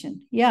more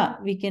question. Yeah,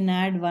 we can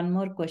add one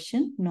more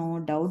question. No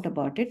doubt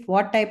about it.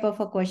 What type of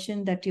a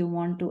question that you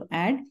want to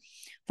add?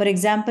 For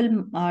example,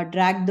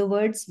 drag the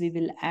words we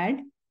will add.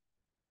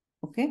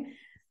 Okay.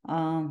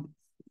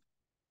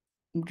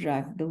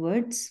 Drag the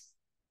words.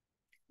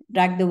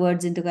 drag the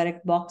words into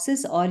correct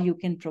boxes, or you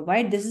can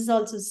provide. This is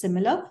also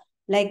similar.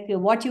 Like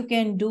what you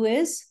can do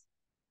is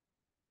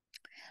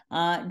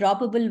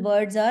droppable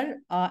words are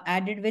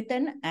added with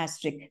an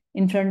asterisk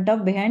in front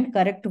of behind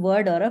correct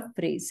word or a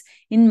phrase.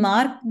 In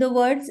mark the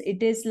words,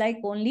 it is like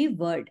only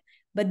word.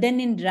 But then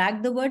in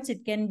drag the words,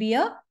 it can be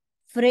a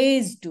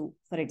phrase too,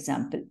 for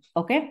example.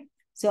 Okay.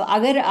 So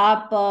अगर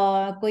आप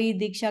कोई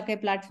दीक्षा के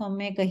platform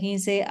में कहीं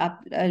से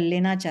आप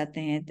लेना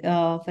चाहते हैं,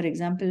 for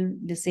example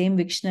the same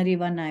Wiktionary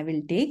one I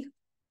will take.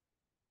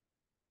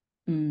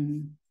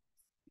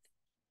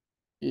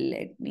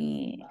 Let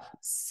me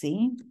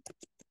see.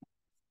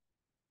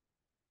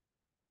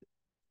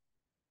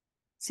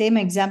 Same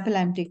example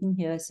I'm taking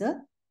here,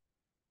 sir.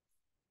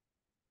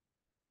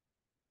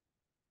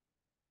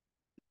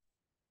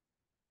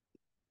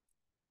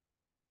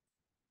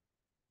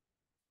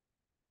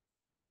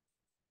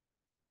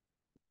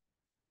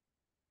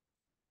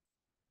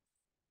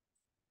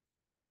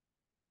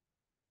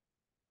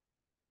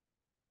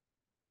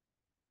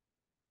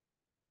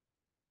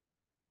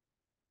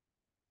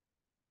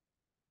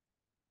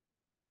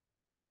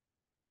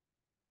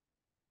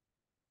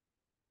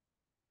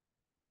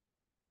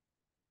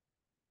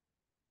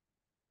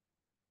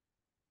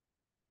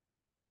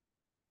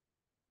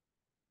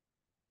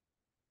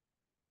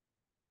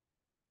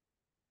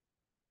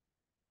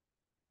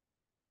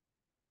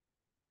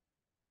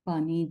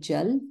 पानी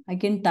जल. I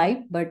can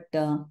type, but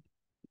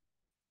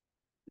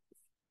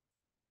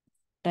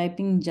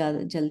typing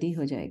जल्दी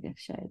हो जाएगा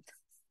शायद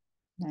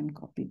than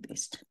copy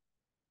paste.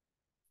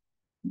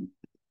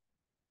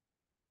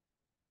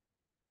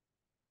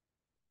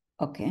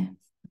 Okay.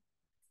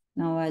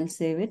 Now I'll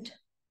save it.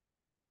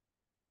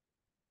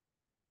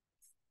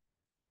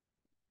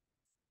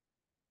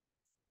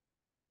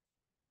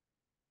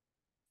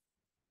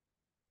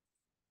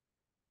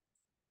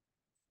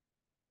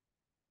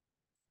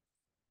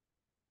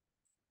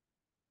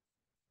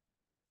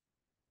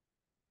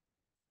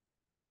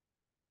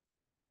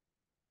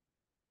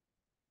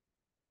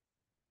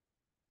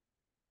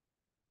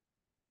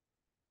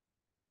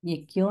 ये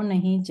क्यों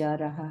नहीं जा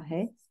रहा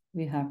है?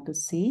 We have to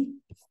see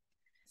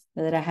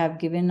whether I have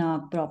given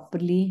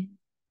properly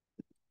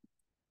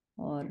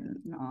or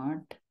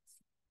not.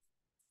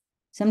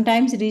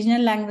 Sometimes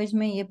regional language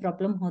में ये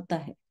problem होता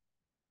है.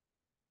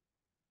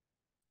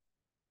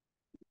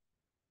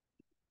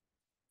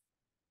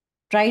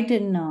 Try it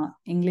in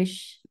English.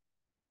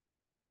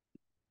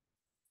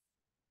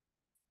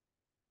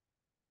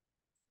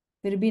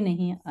 फिर भी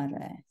नहीं आ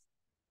रहा है.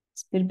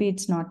 फिर भी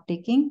it's not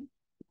taking.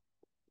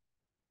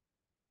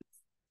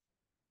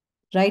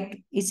 Right?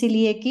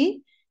 इसीलिए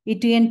कि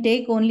it can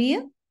take only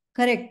a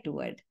correct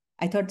word.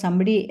 I thought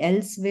somebody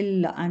else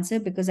will answer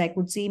because I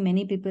could see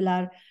many people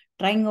are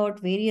trying out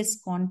various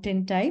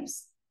content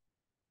types.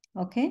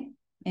 Okay.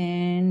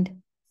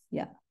 And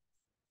yeah,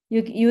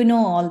 you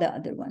know all the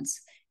other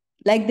ones.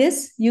 Like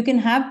this, you can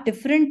have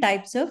different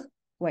types of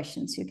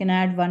questions. You can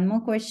add one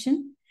more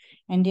question,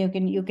 and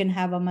you can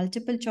have a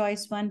multiple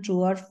choice one,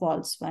 true or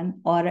false one,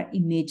 or an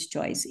image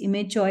choice.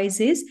 Image choice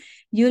is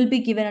you'll be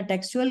given a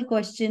textual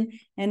question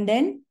and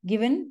then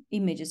given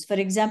images. For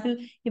example,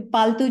 ये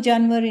पालतू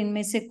जानवर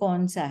इनमें से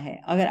कौन सा है?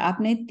 अगर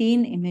आपने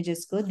 3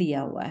 images को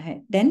दिया हुआ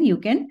है, then you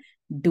can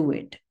do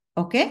it.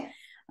 Okay.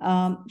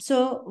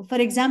 So for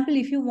example,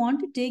 if you want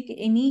to take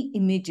any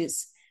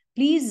images,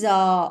 please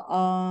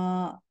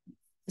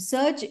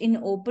search in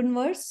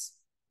OpenVerse.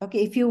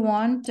 Okay, if you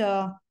want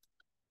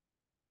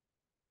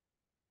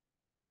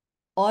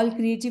all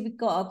creative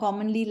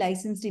commonly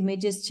licensed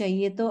images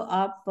चाहिए तो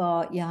आप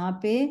यहाँ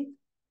पे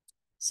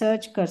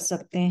search कर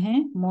सकते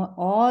हैं.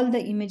 All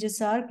the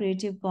images are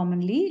creative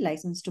commonly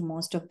licensed to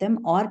most of them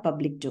or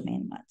public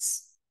domain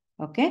ones.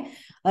 Okay.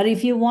 Or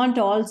if you want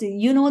also,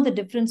 you know the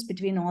difference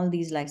between all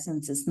these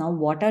licenses. Now,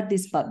 what are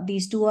these?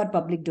 These two are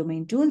public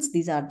domain tools.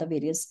 These are the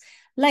various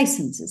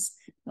licenses.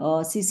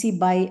 CC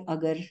BY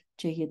agar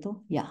chahiye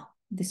to, yeah,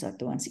 these are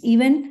the ones.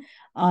 Even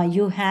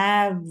you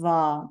have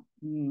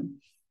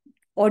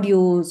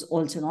audios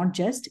also, not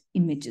just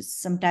images.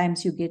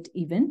 Sometimes you get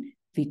even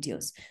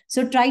videos.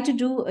 So try to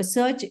do a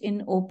search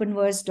in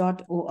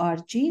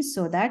openverse.org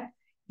so that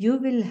you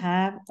will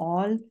have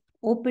all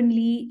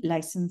openly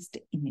licensed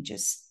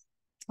images.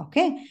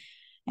 Okay.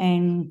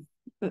 And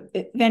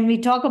when we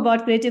talk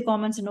about Creative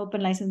Commons and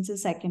open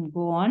licenses, I can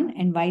go on.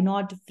 And why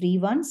not free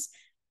ones?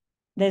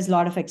 There's a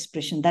lot of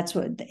expression. That's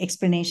what the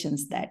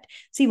explanations that.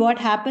 See, what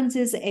happens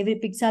is every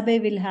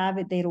Pixabay will have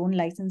their own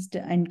licensed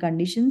and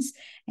conditions,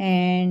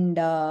 and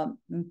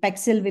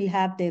Pexel will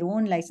have their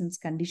own license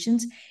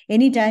conditions.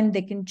 Anytime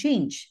they can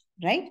change,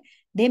 right?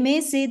 They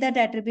may say that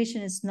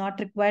attribution is not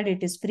required,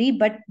 it is free,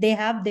 but they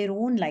have their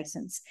own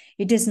license.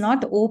 It is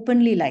not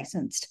openly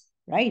licensed,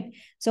 right?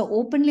 So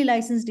openly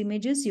licensed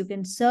images, you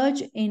can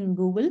search in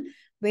Google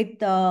with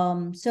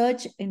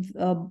search in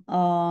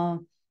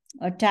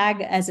a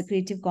tag as a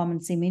Creative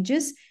Commons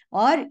images,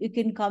 or you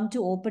can come to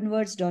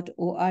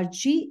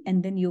openverse.org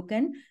and then you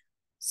can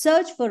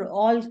search for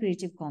all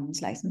Creative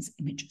Commons license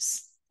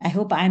images. I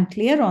hope I'm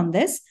clear on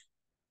this.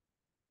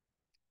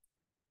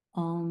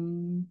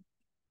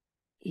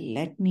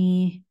 let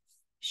me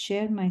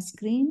share my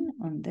screen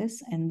on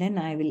this, and then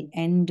I will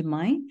end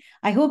my,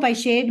 I hope I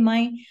shared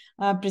my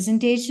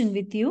presentation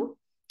with you.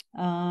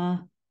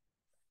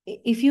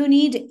 If you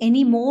need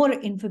any more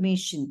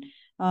information,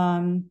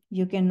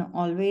 you can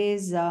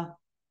always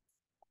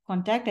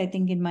contact. I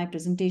think in my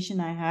presentation,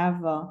 I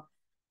have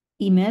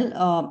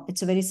email.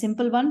 It's a very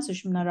simple one,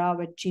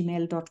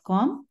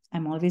 sushmanarao@gmail.com.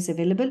 I'm always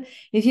available.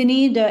 If you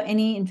need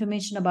any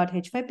information about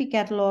H5P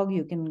catalog,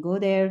 you can go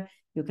there,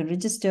 you can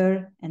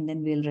register, and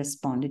then we'll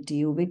respond it to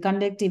you. We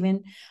conduct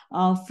even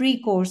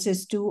free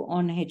courses too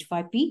on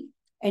H5P,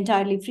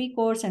 entirely free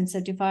course and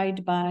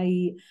certified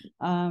by,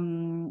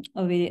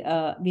 we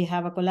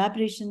have a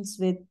collaborations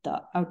with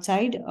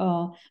outside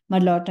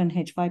Madlot and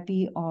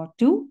H5P or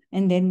two,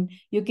 and then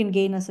you can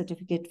gain a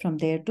certificate from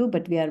there too.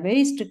 But we are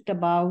very strict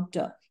about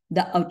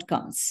the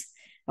outcomes.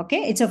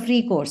 Okay, it's a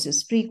free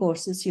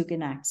courses you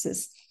can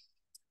access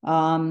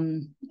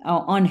on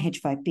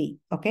H5P.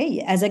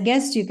 Okay, as a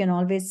guest, you can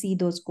always see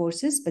those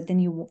courses, but then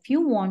if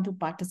you want to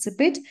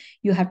participate,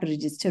 you have to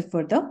register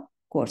for the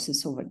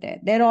courses over there.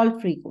 They're all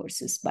free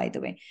courses, by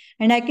the way.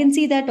 And I can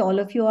see that all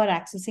of you are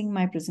accessing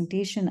my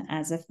presentation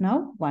as of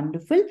now.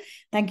 Wonderful.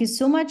 Thank you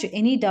so much.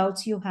 Any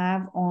doubts you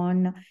have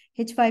on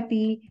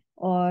H5P,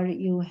 or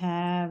you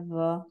have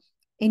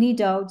any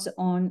doubts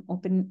on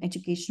open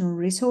educational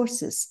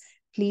resources,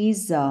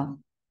 please, the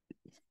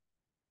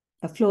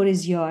floor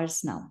is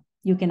yours now.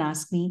 You can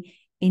ask me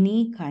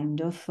any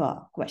kind of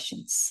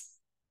questions.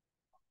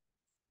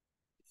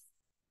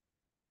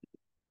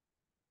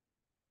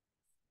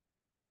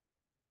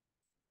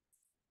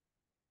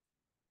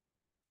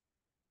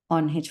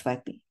 On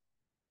H5P.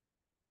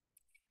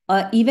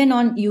 Even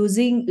on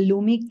using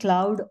Lumi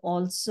Cloud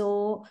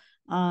also,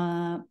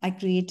 I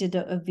created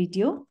a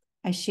video.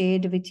 I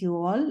shared with you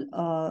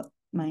all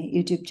my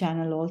YouTube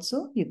channel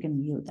also. You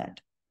can view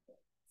that.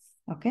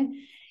 Okay.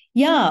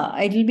 Yeah,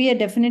 it'll be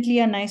definitely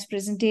a nice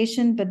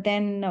presentation, but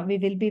then we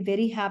will be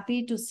very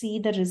happy to see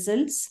the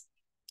results.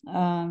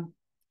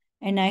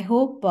 And I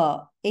hope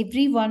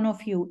every one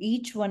of you,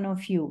 each one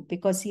of you,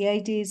 because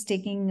CIT is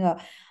taking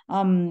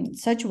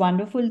such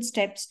wonderful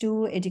steps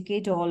to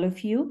educate all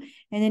of you.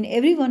 And then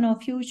every one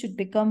of you should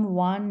become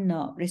one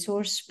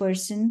resource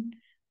person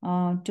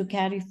to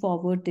carry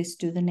forward this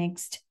to the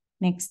next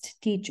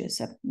teachers.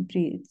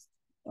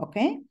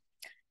 Okay.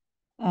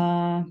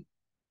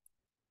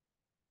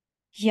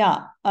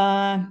 Yeah,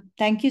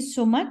 thank you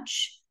so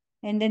much.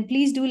 And then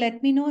please do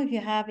let me know if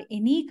you have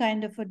any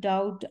kind of a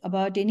doubt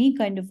about any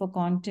kind of a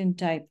content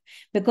type,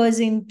 because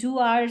in 2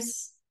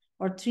 hours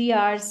or 3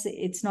 hours,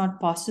 it's not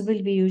possible.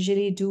 We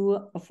usually do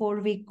a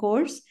 4-week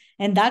course,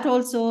 and that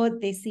also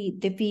they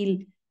feel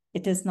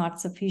it is not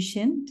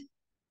sufficient.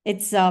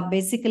 It's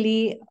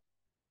basically,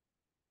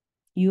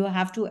 you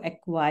have to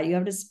acquire, you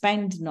have to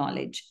spend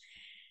knowledge.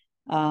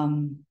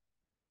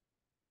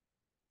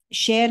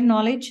 Share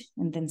knowledge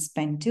and then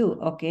spend too.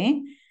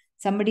 Okay.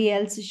 Somebody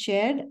else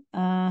shared.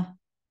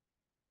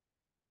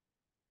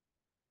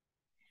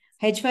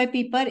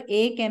 H5P पर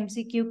एक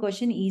MCQ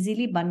question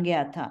easily बन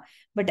गया था,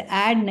 but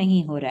add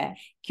नहीं हो रहा है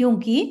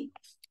क्योंकि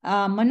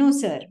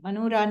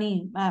मनु रानी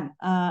ma'am,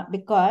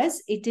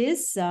 because it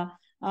is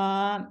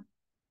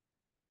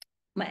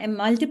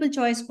multiple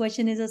choice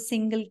question is a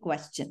single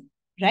question,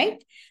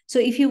 right? So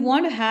if you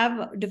want to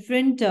have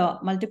different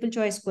multiple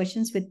choice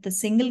questions with the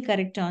single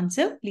correct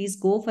answer, please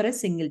go for a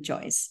single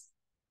choice.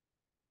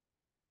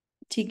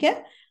 Okay?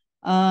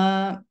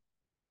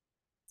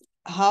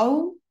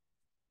 How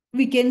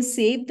we can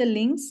save the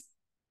links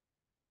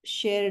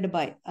shared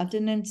by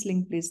attendance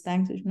link, please.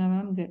 Thanks, Ushna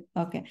ma'am.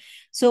 Okay.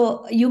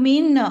 So you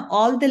mean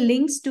all the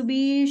links to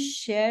be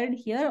shared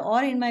here,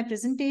 or in my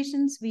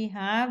presentations, we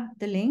have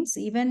the links.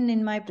 Even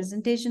in my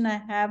presentation, I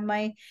have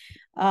my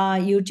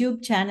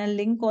YouTube channel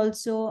link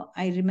also.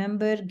 I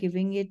remember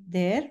giving it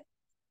there.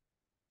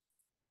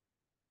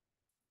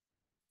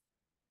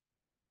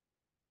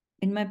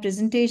 In my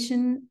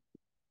presentation,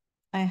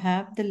 I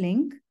have the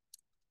link.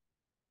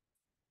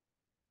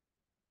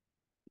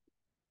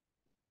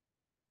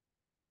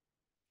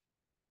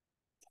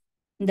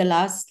 In the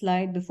last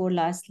slide, before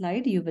last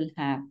slide, you will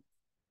have.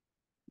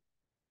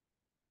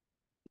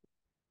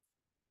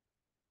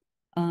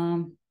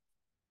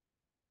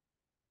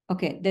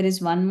 Okay, there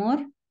is one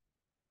more.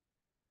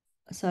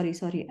 Sorry.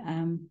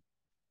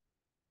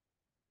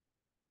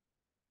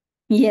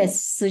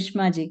 Yes,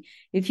 Sushma ji.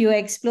 If you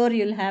explore,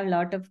 you'll have a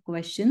lot of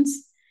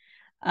questions.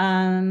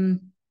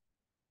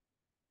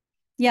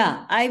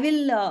 Yeah, I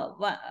will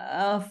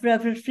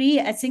for free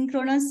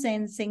asynchronous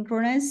and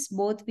synchronous,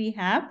 both we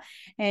have.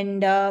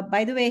 And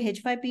by the way,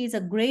 H5P is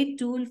a great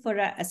tool for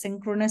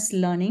asynchronous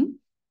learning.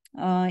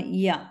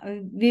 Yeah,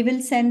 we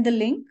will send the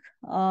link.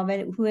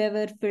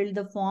 Whoever filled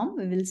the form,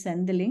 we will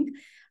send the link.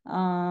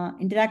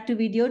 Interactive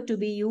video to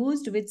be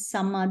used with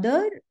some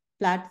other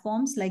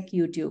platforms like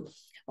YouTube.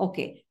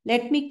 Okay,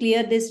 let me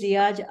clear this,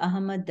 Riyaj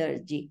Ahmad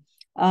Darji.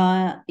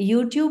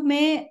 YouTube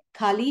में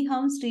खाली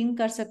हम stream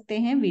कर सकते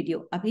हैं video,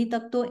 अभी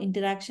तक तो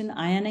interaction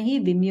आया नहीं,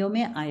 विमियो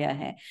में आया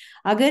है।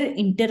 अगर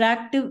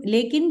इंटरैक्टिव,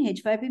 लेकिन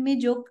H5P में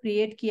जो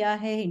क्रिएट किया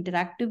है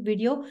इंटरैक्टिव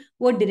वीडियो,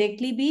 वो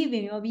डायरेक्टली भी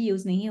विमियो भी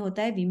यूज नहीं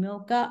होता है। विमियो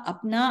का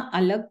अपना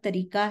अलग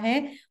तरीका है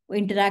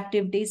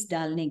इंटरैक्टिविटीज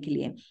डालने के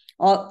लिए।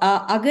 और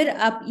अगर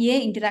आप ये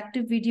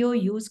इंटरैक्टिव वीडियो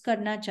यूज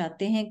करना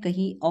चाहते हैं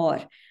कहीं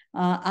और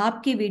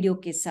आपके वीडियो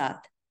के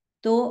साथ,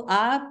 तो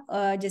आप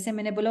जैसे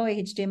मैंने बोला,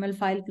 HTML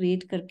फाइल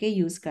क्रिएट करके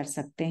यूज कर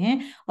सकते हैं।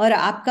 और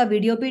आपका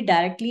वीडियो भी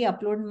डायरेक्टली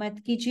अपलोड मत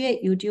कीजिए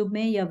यूट्यूब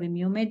में या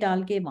विमियो में,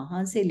 डाल के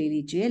वहां से ले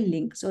लीजिए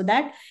link, so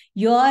that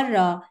your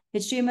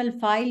HTML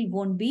file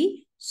won't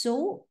be so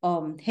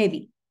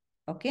heavy.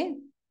 Okay,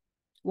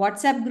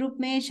 WhatsApp group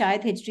में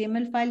शायद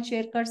HTML फाइल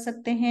शेयर कर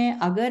सकते हैं,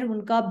 अगर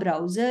उनका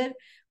ब्राउजर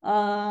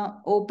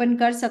ओपन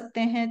कर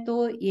सकते हैं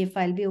तो ये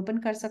फाइल भी ओपन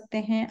कर सकते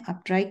हैं,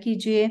 आप ट्राई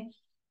कीजिए।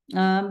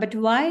 But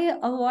why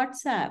a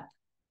WhatsApp?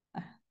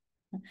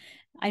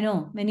 I know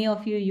many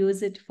of you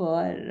use it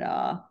for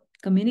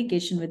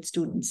communication with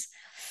students.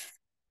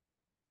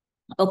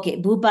 Okay,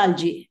 Bhupal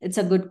ji, it's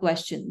a good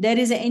question. There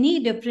is any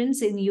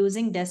difference in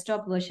using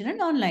desktop version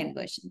and online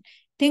version?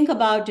 Think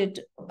about it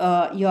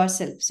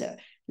yourself, sir.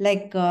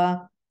 Like,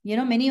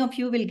 many of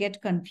you will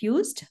get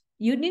confused.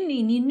 You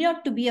need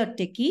not to be a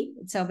techie.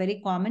 It's a very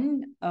common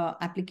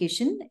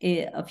application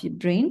of your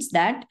brains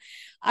that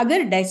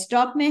अगर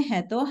desktop में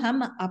है तो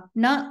हम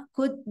अपना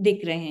खुद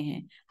दिख रहे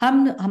हैं,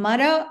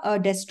 हमारा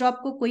डेस्कटॉप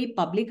को कोई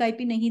पब्लिक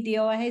आईपी नहीं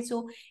दिया हुआ है,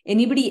 so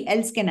anybody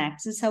else can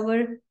access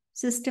our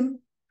system,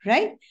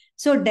 right?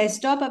 So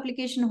desktop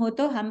application हो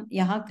तो हम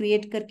यहाँ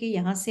क्रिएट करके,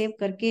 यहाँ सेव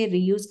करके,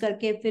 रीयूज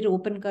करके, फिर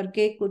ओपन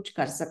करके कुछ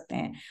कर सकते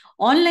हैं।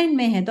 ऑनलाइन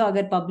में है तो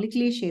अगर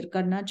पब्लिकली शेयर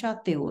करना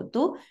चाहते हो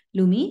तो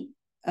लूमी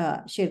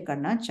शेयर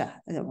करना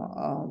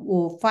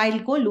वो फाइल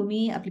को लूमी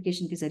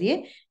एप्लीकेशन के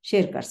जरिए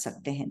शेयर कर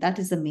सकते हैं। That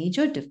is the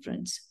major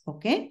difference.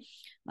 Okay,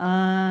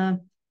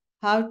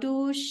 how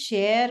to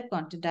share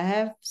content? I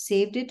have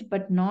saved it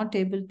but not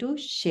able to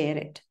share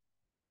it.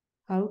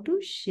 How to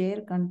share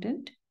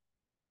content?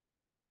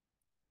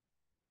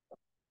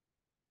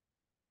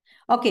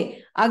 Okay,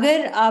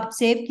 अगर आप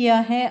सेव किया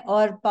है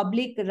और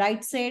public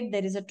right side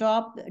there is a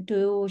top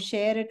to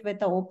share it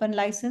with a open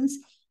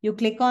licence, you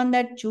click on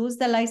that, choose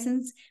the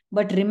license,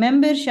 but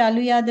remember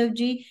शालू यादव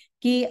जी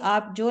कि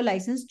आप जो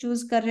licence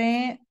choose कर रहे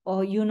हैं,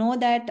 और you know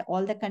that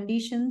all the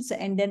conditions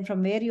and then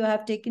from where you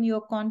have taken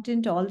your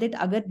content, all that।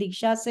 अगर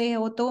दीक्षा से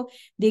हो तो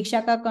दीक्षा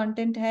का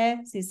content है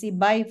CC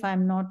BY if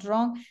I'm not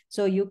wrong,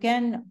 so you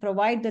can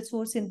provide the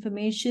source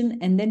information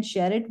and then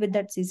share it with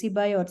that CC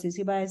BY or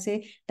CC BY say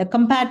the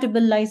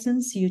compatible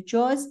license you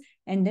chose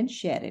and then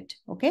share it।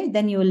 Okay,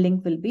 then your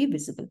link will be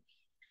visible।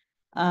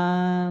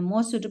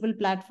 most suitable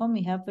platform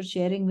we have for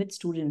sharing with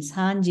students?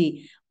 हाँ जी,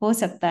 हो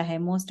सकता है,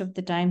 most of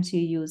the times you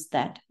use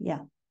that, yeah।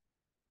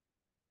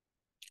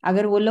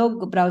 अगर वो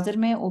लोग browser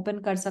में open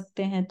कर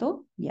सकते हैं तो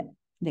yeah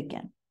they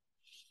can।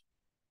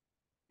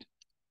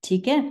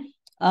 ठीक है,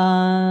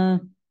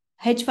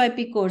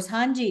 H5P कोर्स,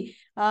 हाँ जी,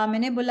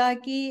 मैंने बोला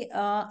कि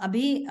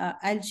अभी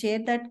I'll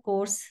share that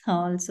course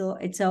also।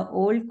 it's a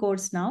old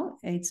course now,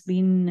 it's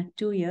been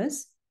 2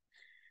 years,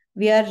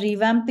 we are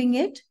revamping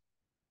it।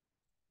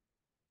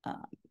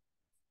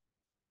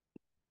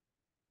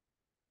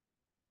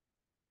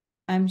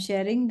 I'm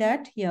sharing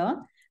that here,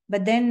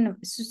 but then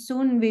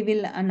soon we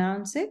will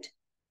announce it।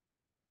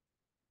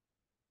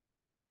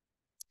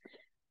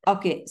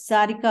 Okay,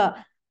 Sarika,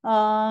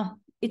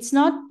 it's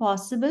not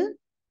possible।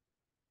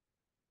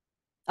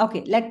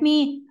 Okay,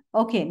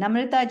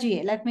 Namrata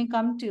ji, let me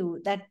come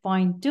to that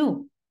point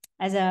too.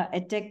 As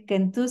a tech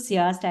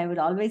enthusiast, I would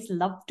always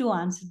love to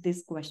answer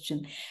this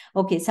question.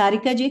 Okay,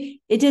 Sarika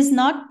ji, it is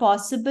not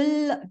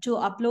possible to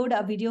upload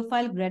a video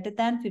file greater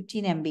than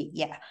 15 MB.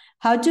 Yeah.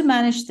 How to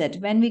manage that?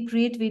 When we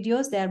create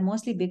videos, they are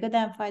mostly bigger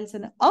than files.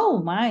 And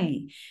oh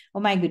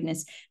my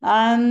goodness.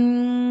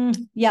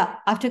 Yeah,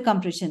 after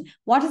compression,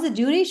 what is the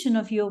duration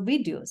of your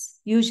videos?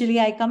 Usually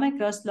I come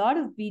across a lot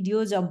of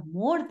videos of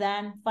more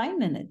than 5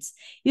 minutes.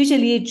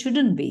 Usually it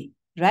shouldn't be,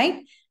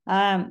 right?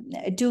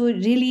 To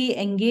really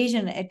engage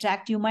and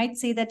attract, you might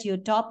say that your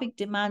topic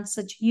demands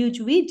such huge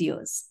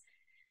videos.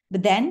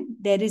 But then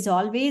there is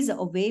always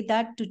a way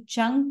that to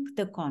chunk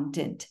the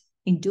content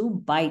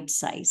into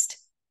bite-sized.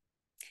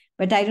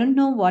 But I don't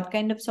know what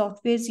kind of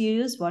softwares you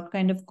use, what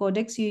kind of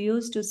codecs you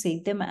use to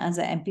save them as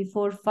a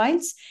MP4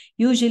 files.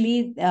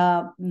 Usually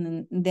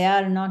they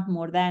are not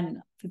more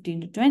than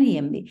 15 to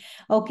 20 MB.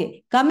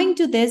 Okay, coming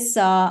to this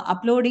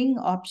uploading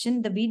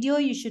option, the video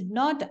you should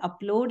not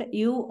upload.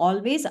 You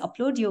always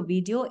upload your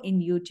video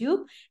in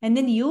YouTube and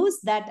then use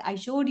that. I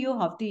showed you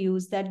how to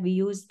use that. We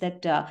use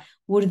that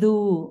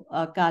Urdu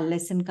ka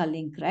lesson ka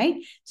link, right?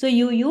 So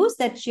you use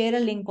that share a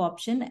link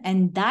option,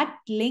 and that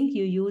link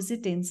you use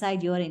it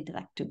inside your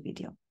interactive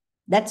video.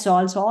 That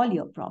solves all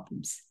your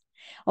problems.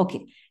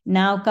 Okay.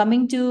 Now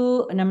coming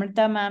to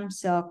Namrata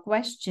ma'am's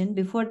question.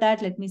 Before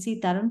that, let me see.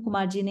 Tarun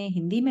Kumar जी ने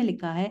हिंदी में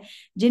लिखा है,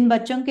 जिन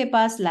बच्चों के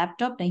पास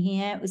laptop नहीं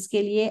है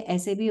उसके लिए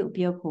ऐसे भी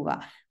उपयोग होगा।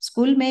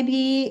 स्कूल में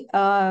भी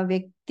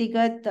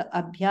व्यक्तिगत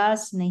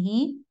अभ्यास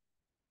नहीं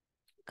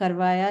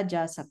करवाया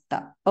जा सकता।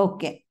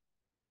 ओके,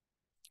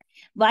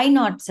 वाई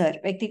नॉट सर,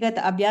 व्यक्तिगत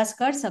अभ्यास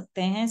कर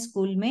सकते हैं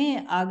स्कूल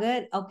में,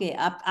 अगर ओके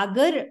आप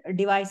अगर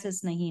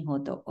डिवाइसेस नहीं हो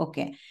तो।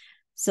 Okay,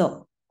 so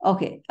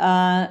okay,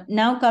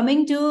 now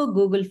coming to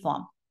Google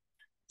form.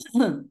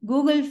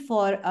 Google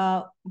for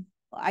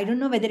I don't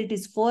know whether it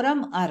is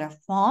forum or a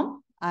form.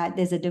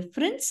 There's a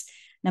difference,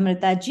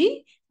 Namrata ji.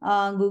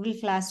 Google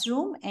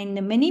Classroom,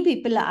 and many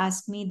people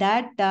ask me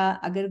that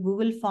अगर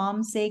Google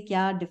Form से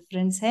क्या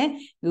difference है,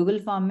 Google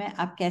Form में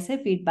आप कैसे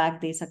feedback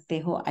दे सकते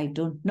हो, I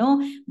don't know,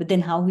 but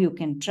then how you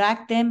can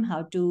track them,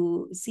 how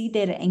to see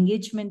their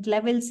engagement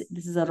levels,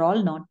 this is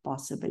all not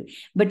possible.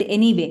 But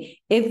anyway,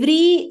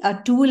 every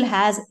tool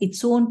has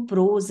its own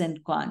pros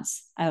and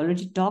cons. I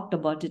already talked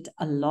about it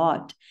a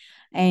lot.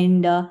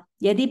 And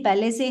यदि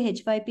पहले से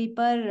H5P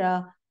पर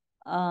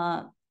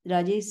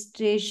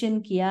registration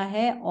किया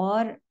है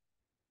और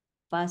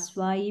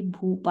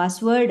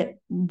password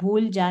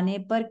भूल जाने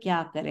पर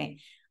क्या करें?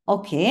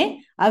 ओके,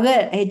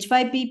 अगर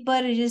H5P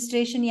पर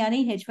रजिस्ट्रेशन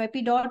यानी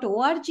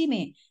h5p.org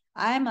में,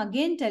 I am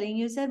again telling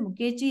you sir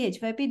Mukesh ji,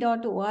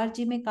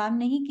 h5p.org में काम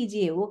नहीं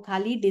कीजिए, वो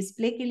खाली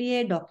डिस्प्ले के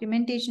लिए,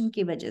 डॉक्यूमेंटेशन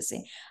की वजह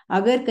से।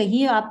 अगर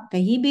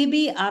कहीं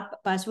भी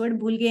आप पासवर्ड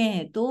भूल गए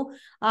हैं तो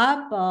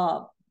आप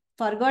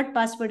फॉरगॉट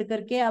पासवर्ड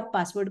करके आप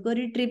पासवर्ड को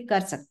रिट्रीव कर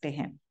सकते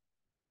हैं।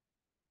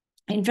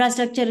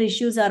 Infrastructure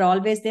issues are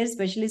always there,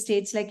 especially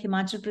states like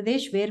Himachal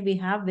Pradesh, where we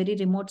have very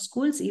remote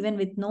schools, even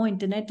with no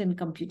internet and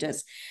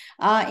computers.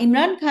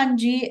 Imran Khan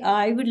ji,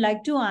 I would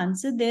like to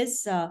answer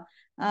this.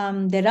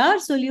 There are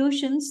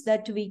solutions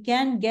that we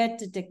can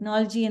get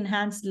technology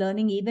enhanced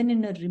learning even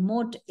in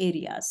remote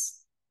areas.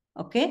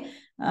 Okay,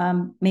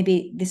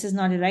 maybe this is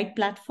not a right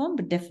platform,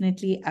 but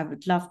definitely I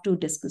would love to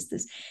discuss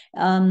this.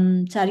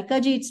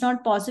 Sarika ji, it's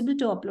not possible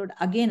to upload.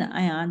 Again,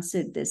 I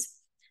answered this.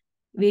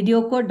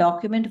 Video को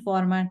document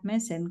format में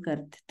send कर,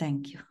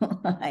 thank you.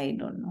 I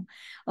don't know.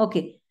 Okay,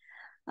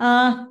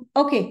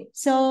 okay,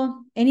 so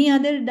any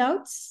other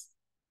doubts?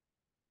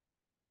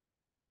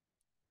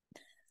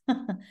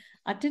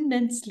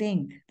 Attendance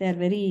link, they are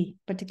very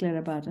particular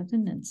about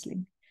attendance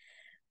link.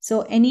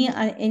 So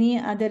any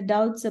other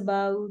doubts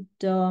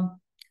about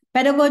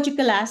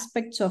pedagogical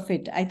aspects of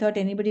it? I thought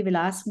anybody will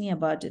ask me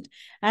about it.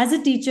 As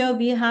a teacher,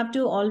 we have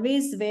to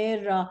always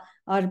wear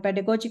our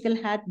pedagogical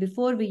hat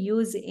before we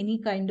use any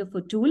kind of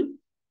a tool.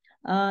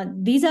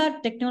 These are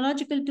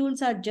technological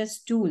tools, are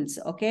just tools.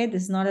 Okay,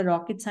 this is not a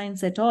rocket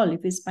science at all.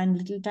 If we spend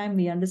little time,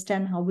 we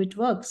understand how it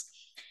works.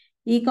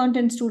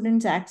 E-content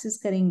students access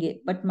करेंगे,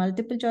 but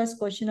multiple choice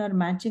question और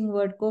matching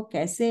word को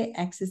कैसे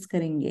access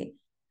करेंगे?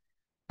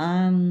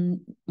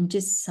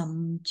 मुझे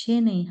समझे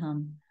नहीं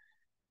हम।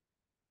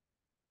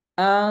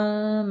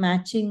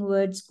 Matching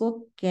words को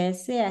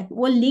कैसे,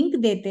 वो लिंक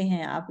देते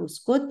हैं आप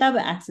उसको तब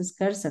एक्सेस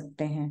कर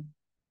सकते हैं।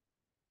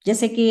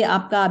 जैसे कि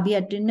आपका अभी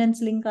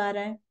अटेंडेंस लिंक आ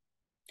रहा है,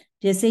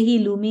 जैसे ही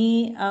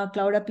लूमी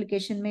क्लाउड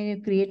एप्लीकेशन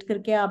में क्रिएट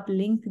करके आप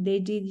लिंक दे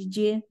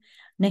दीजिए,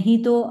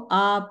 नहीं तो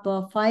आप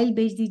फाइल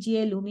भेज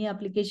दीजिए लूमी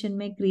एप्लीकेशन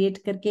में क्रिएट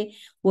करके,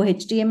 वो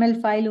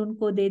HTML फाइल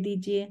उनको दे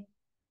दीजिए।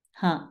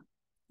 हाँ,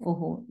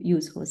 ओहो,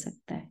 यूज हो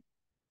सकता है।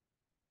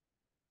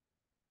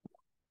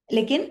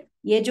 लेकिन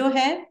ये जो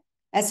है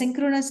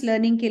एसिंक्रोनस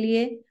लर्निंग के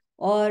लिए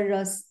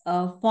और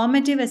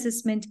फॉर्मेटिव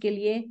असेसमेंट के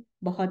लिए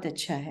बहुत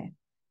अच्छा है।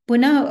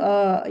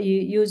 पुनः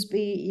यूज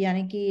भी,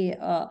 यानी कि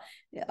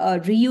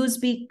रीयूज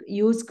भी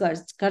यूज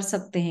कर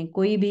सकते हैं,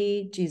 कोई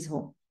भी चीज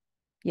हो।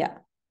 या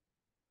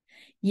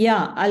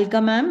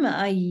Alka ma'am,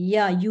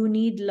 yeah, you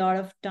need a lot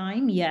of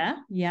time.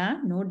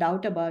 Yeah, no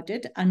doubt about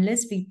it.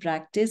 Unless we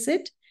practice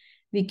it,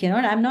 we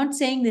cannot. I'm not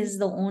saying this is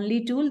the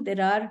only tool. There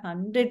are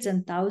hundreds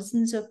and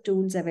thousands of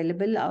tools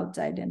available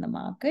outside in the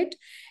market,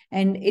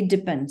 and it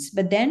depends.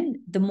 But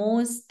then the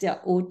most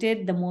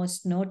quoted, the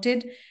most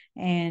noted,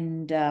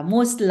 and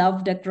most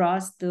loved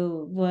across the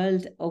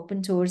world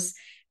open source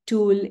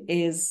tool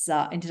is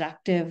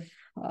interactive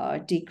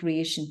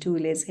decreation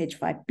tool is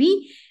h5p,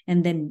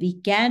 and then we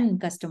can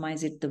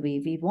customize it the way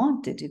we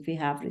want it if we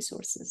have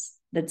resources.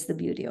 That's the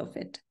beauty of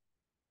it.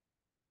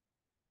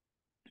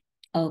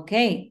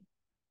 Okay,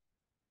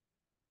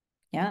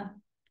 yeah,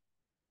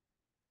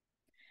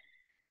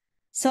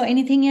 so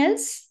anything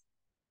else?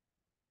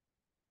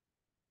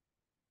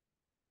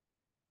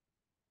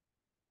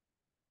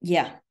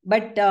 Yeah,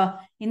 but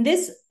in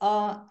this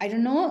I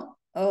don't know,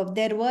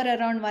 there were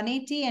around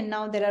 180 and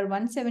now there are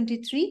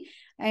 173,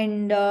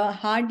 and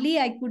hardly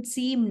I could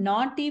see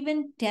not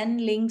even 10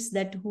 links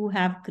that who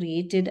have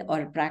created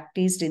or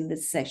practiced in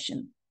this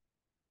session.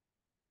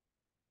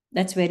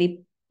 That's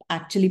very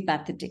actually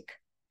pathetic,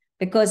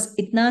 because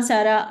इतना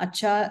सारा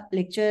अच्छा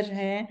lecture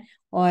है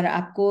और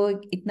आपको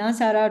इतना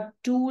सारा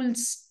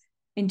tools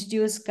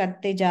introduce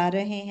करते जा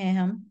रहे हैं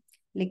हम,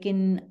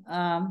 लेकिन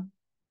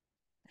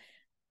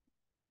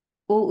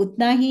वो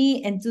उतना ही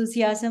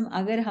enthusiasm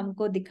अगर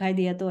हमको दिखाई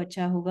दिया तो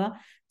अच्छा होगा.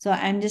 So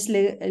I'm just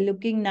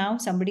looking now.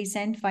 Somebody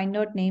sent, find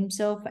out names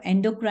of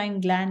endocrine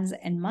glands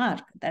and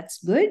mark. That's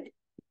good.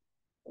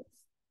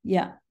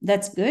 Yeah,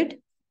 that's good.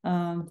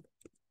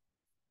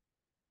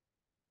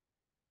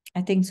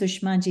 I think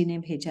Sushma ji ने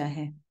भेजा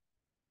है,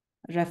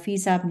 रफी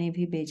साहब ने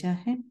भी भेजा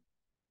है.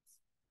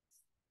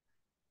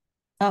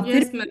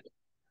 Yes, ma'am.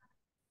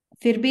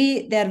 फिर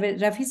भी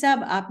रफी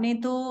साहब आपने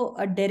तो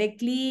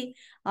डायरेक्टली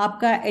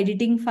आपका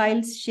एडिटिंग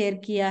फाइल्स शेयर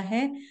किया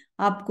है.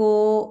 आपको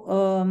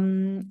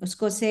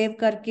उसको सेव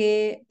करके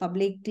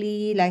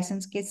पब्लिकली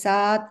लाइसेंस के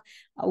साथ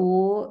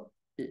वो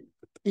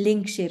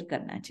लिंक शेयर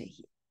करना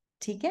चाहिए.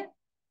 ठीक है.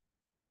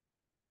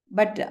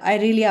 But I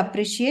really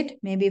appreciate,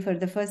 maybe for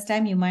the first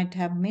time you might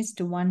have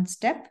missed one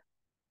step.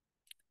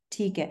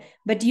 ठीक है.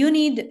 But you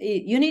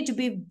need to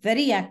be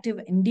very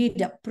active,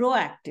 indeed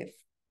proactive,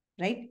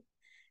 right?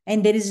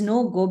 And there is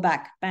no go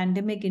back.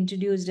 Pandemic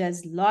introduced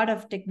us a lot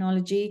of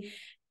technology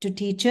to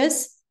teach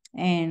us,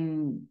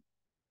 and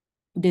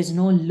there's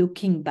no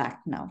looking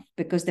back now,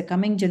 because the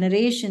coming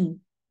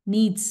generation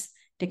needs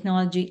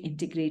technology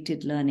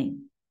integrated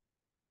learning.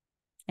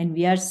 And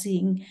we are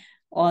seeing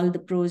all the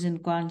pros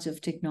and cons of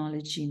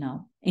technology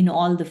now in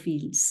all the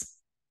fields.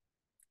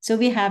 So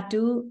we have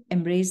to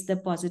embrace the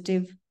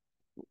positive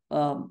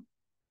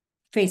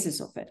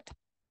phases of it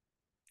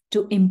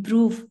to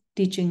improve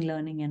teaching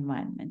learning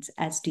environments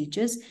as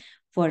teachers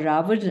for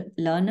our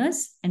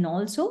learners, and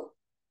also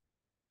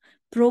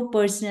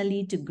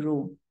personally to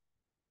grow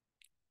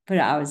for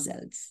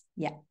ourselves.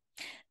 Yeah.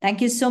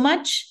 Thank you so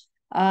much.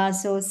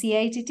 So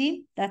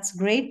CITT, that's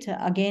great.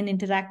 Again,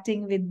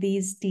 interacting with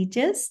these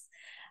teachers.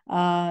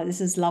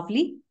 This is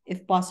lovely.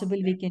 If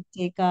possible, we can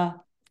take a...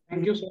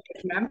 Thank you so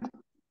much, ma'am.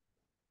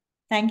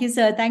 Thank you,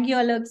 sir. Thank you,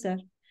 Alok, sir.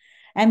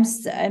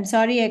 I'm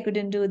sorry I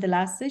couldn't do the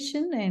last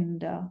session,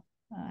 and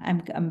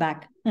I'm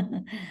back.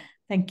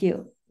 Thank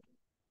you.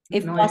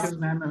 If no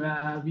possible, issues,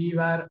 ma'am. We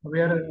were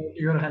aware of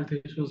your health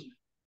issues.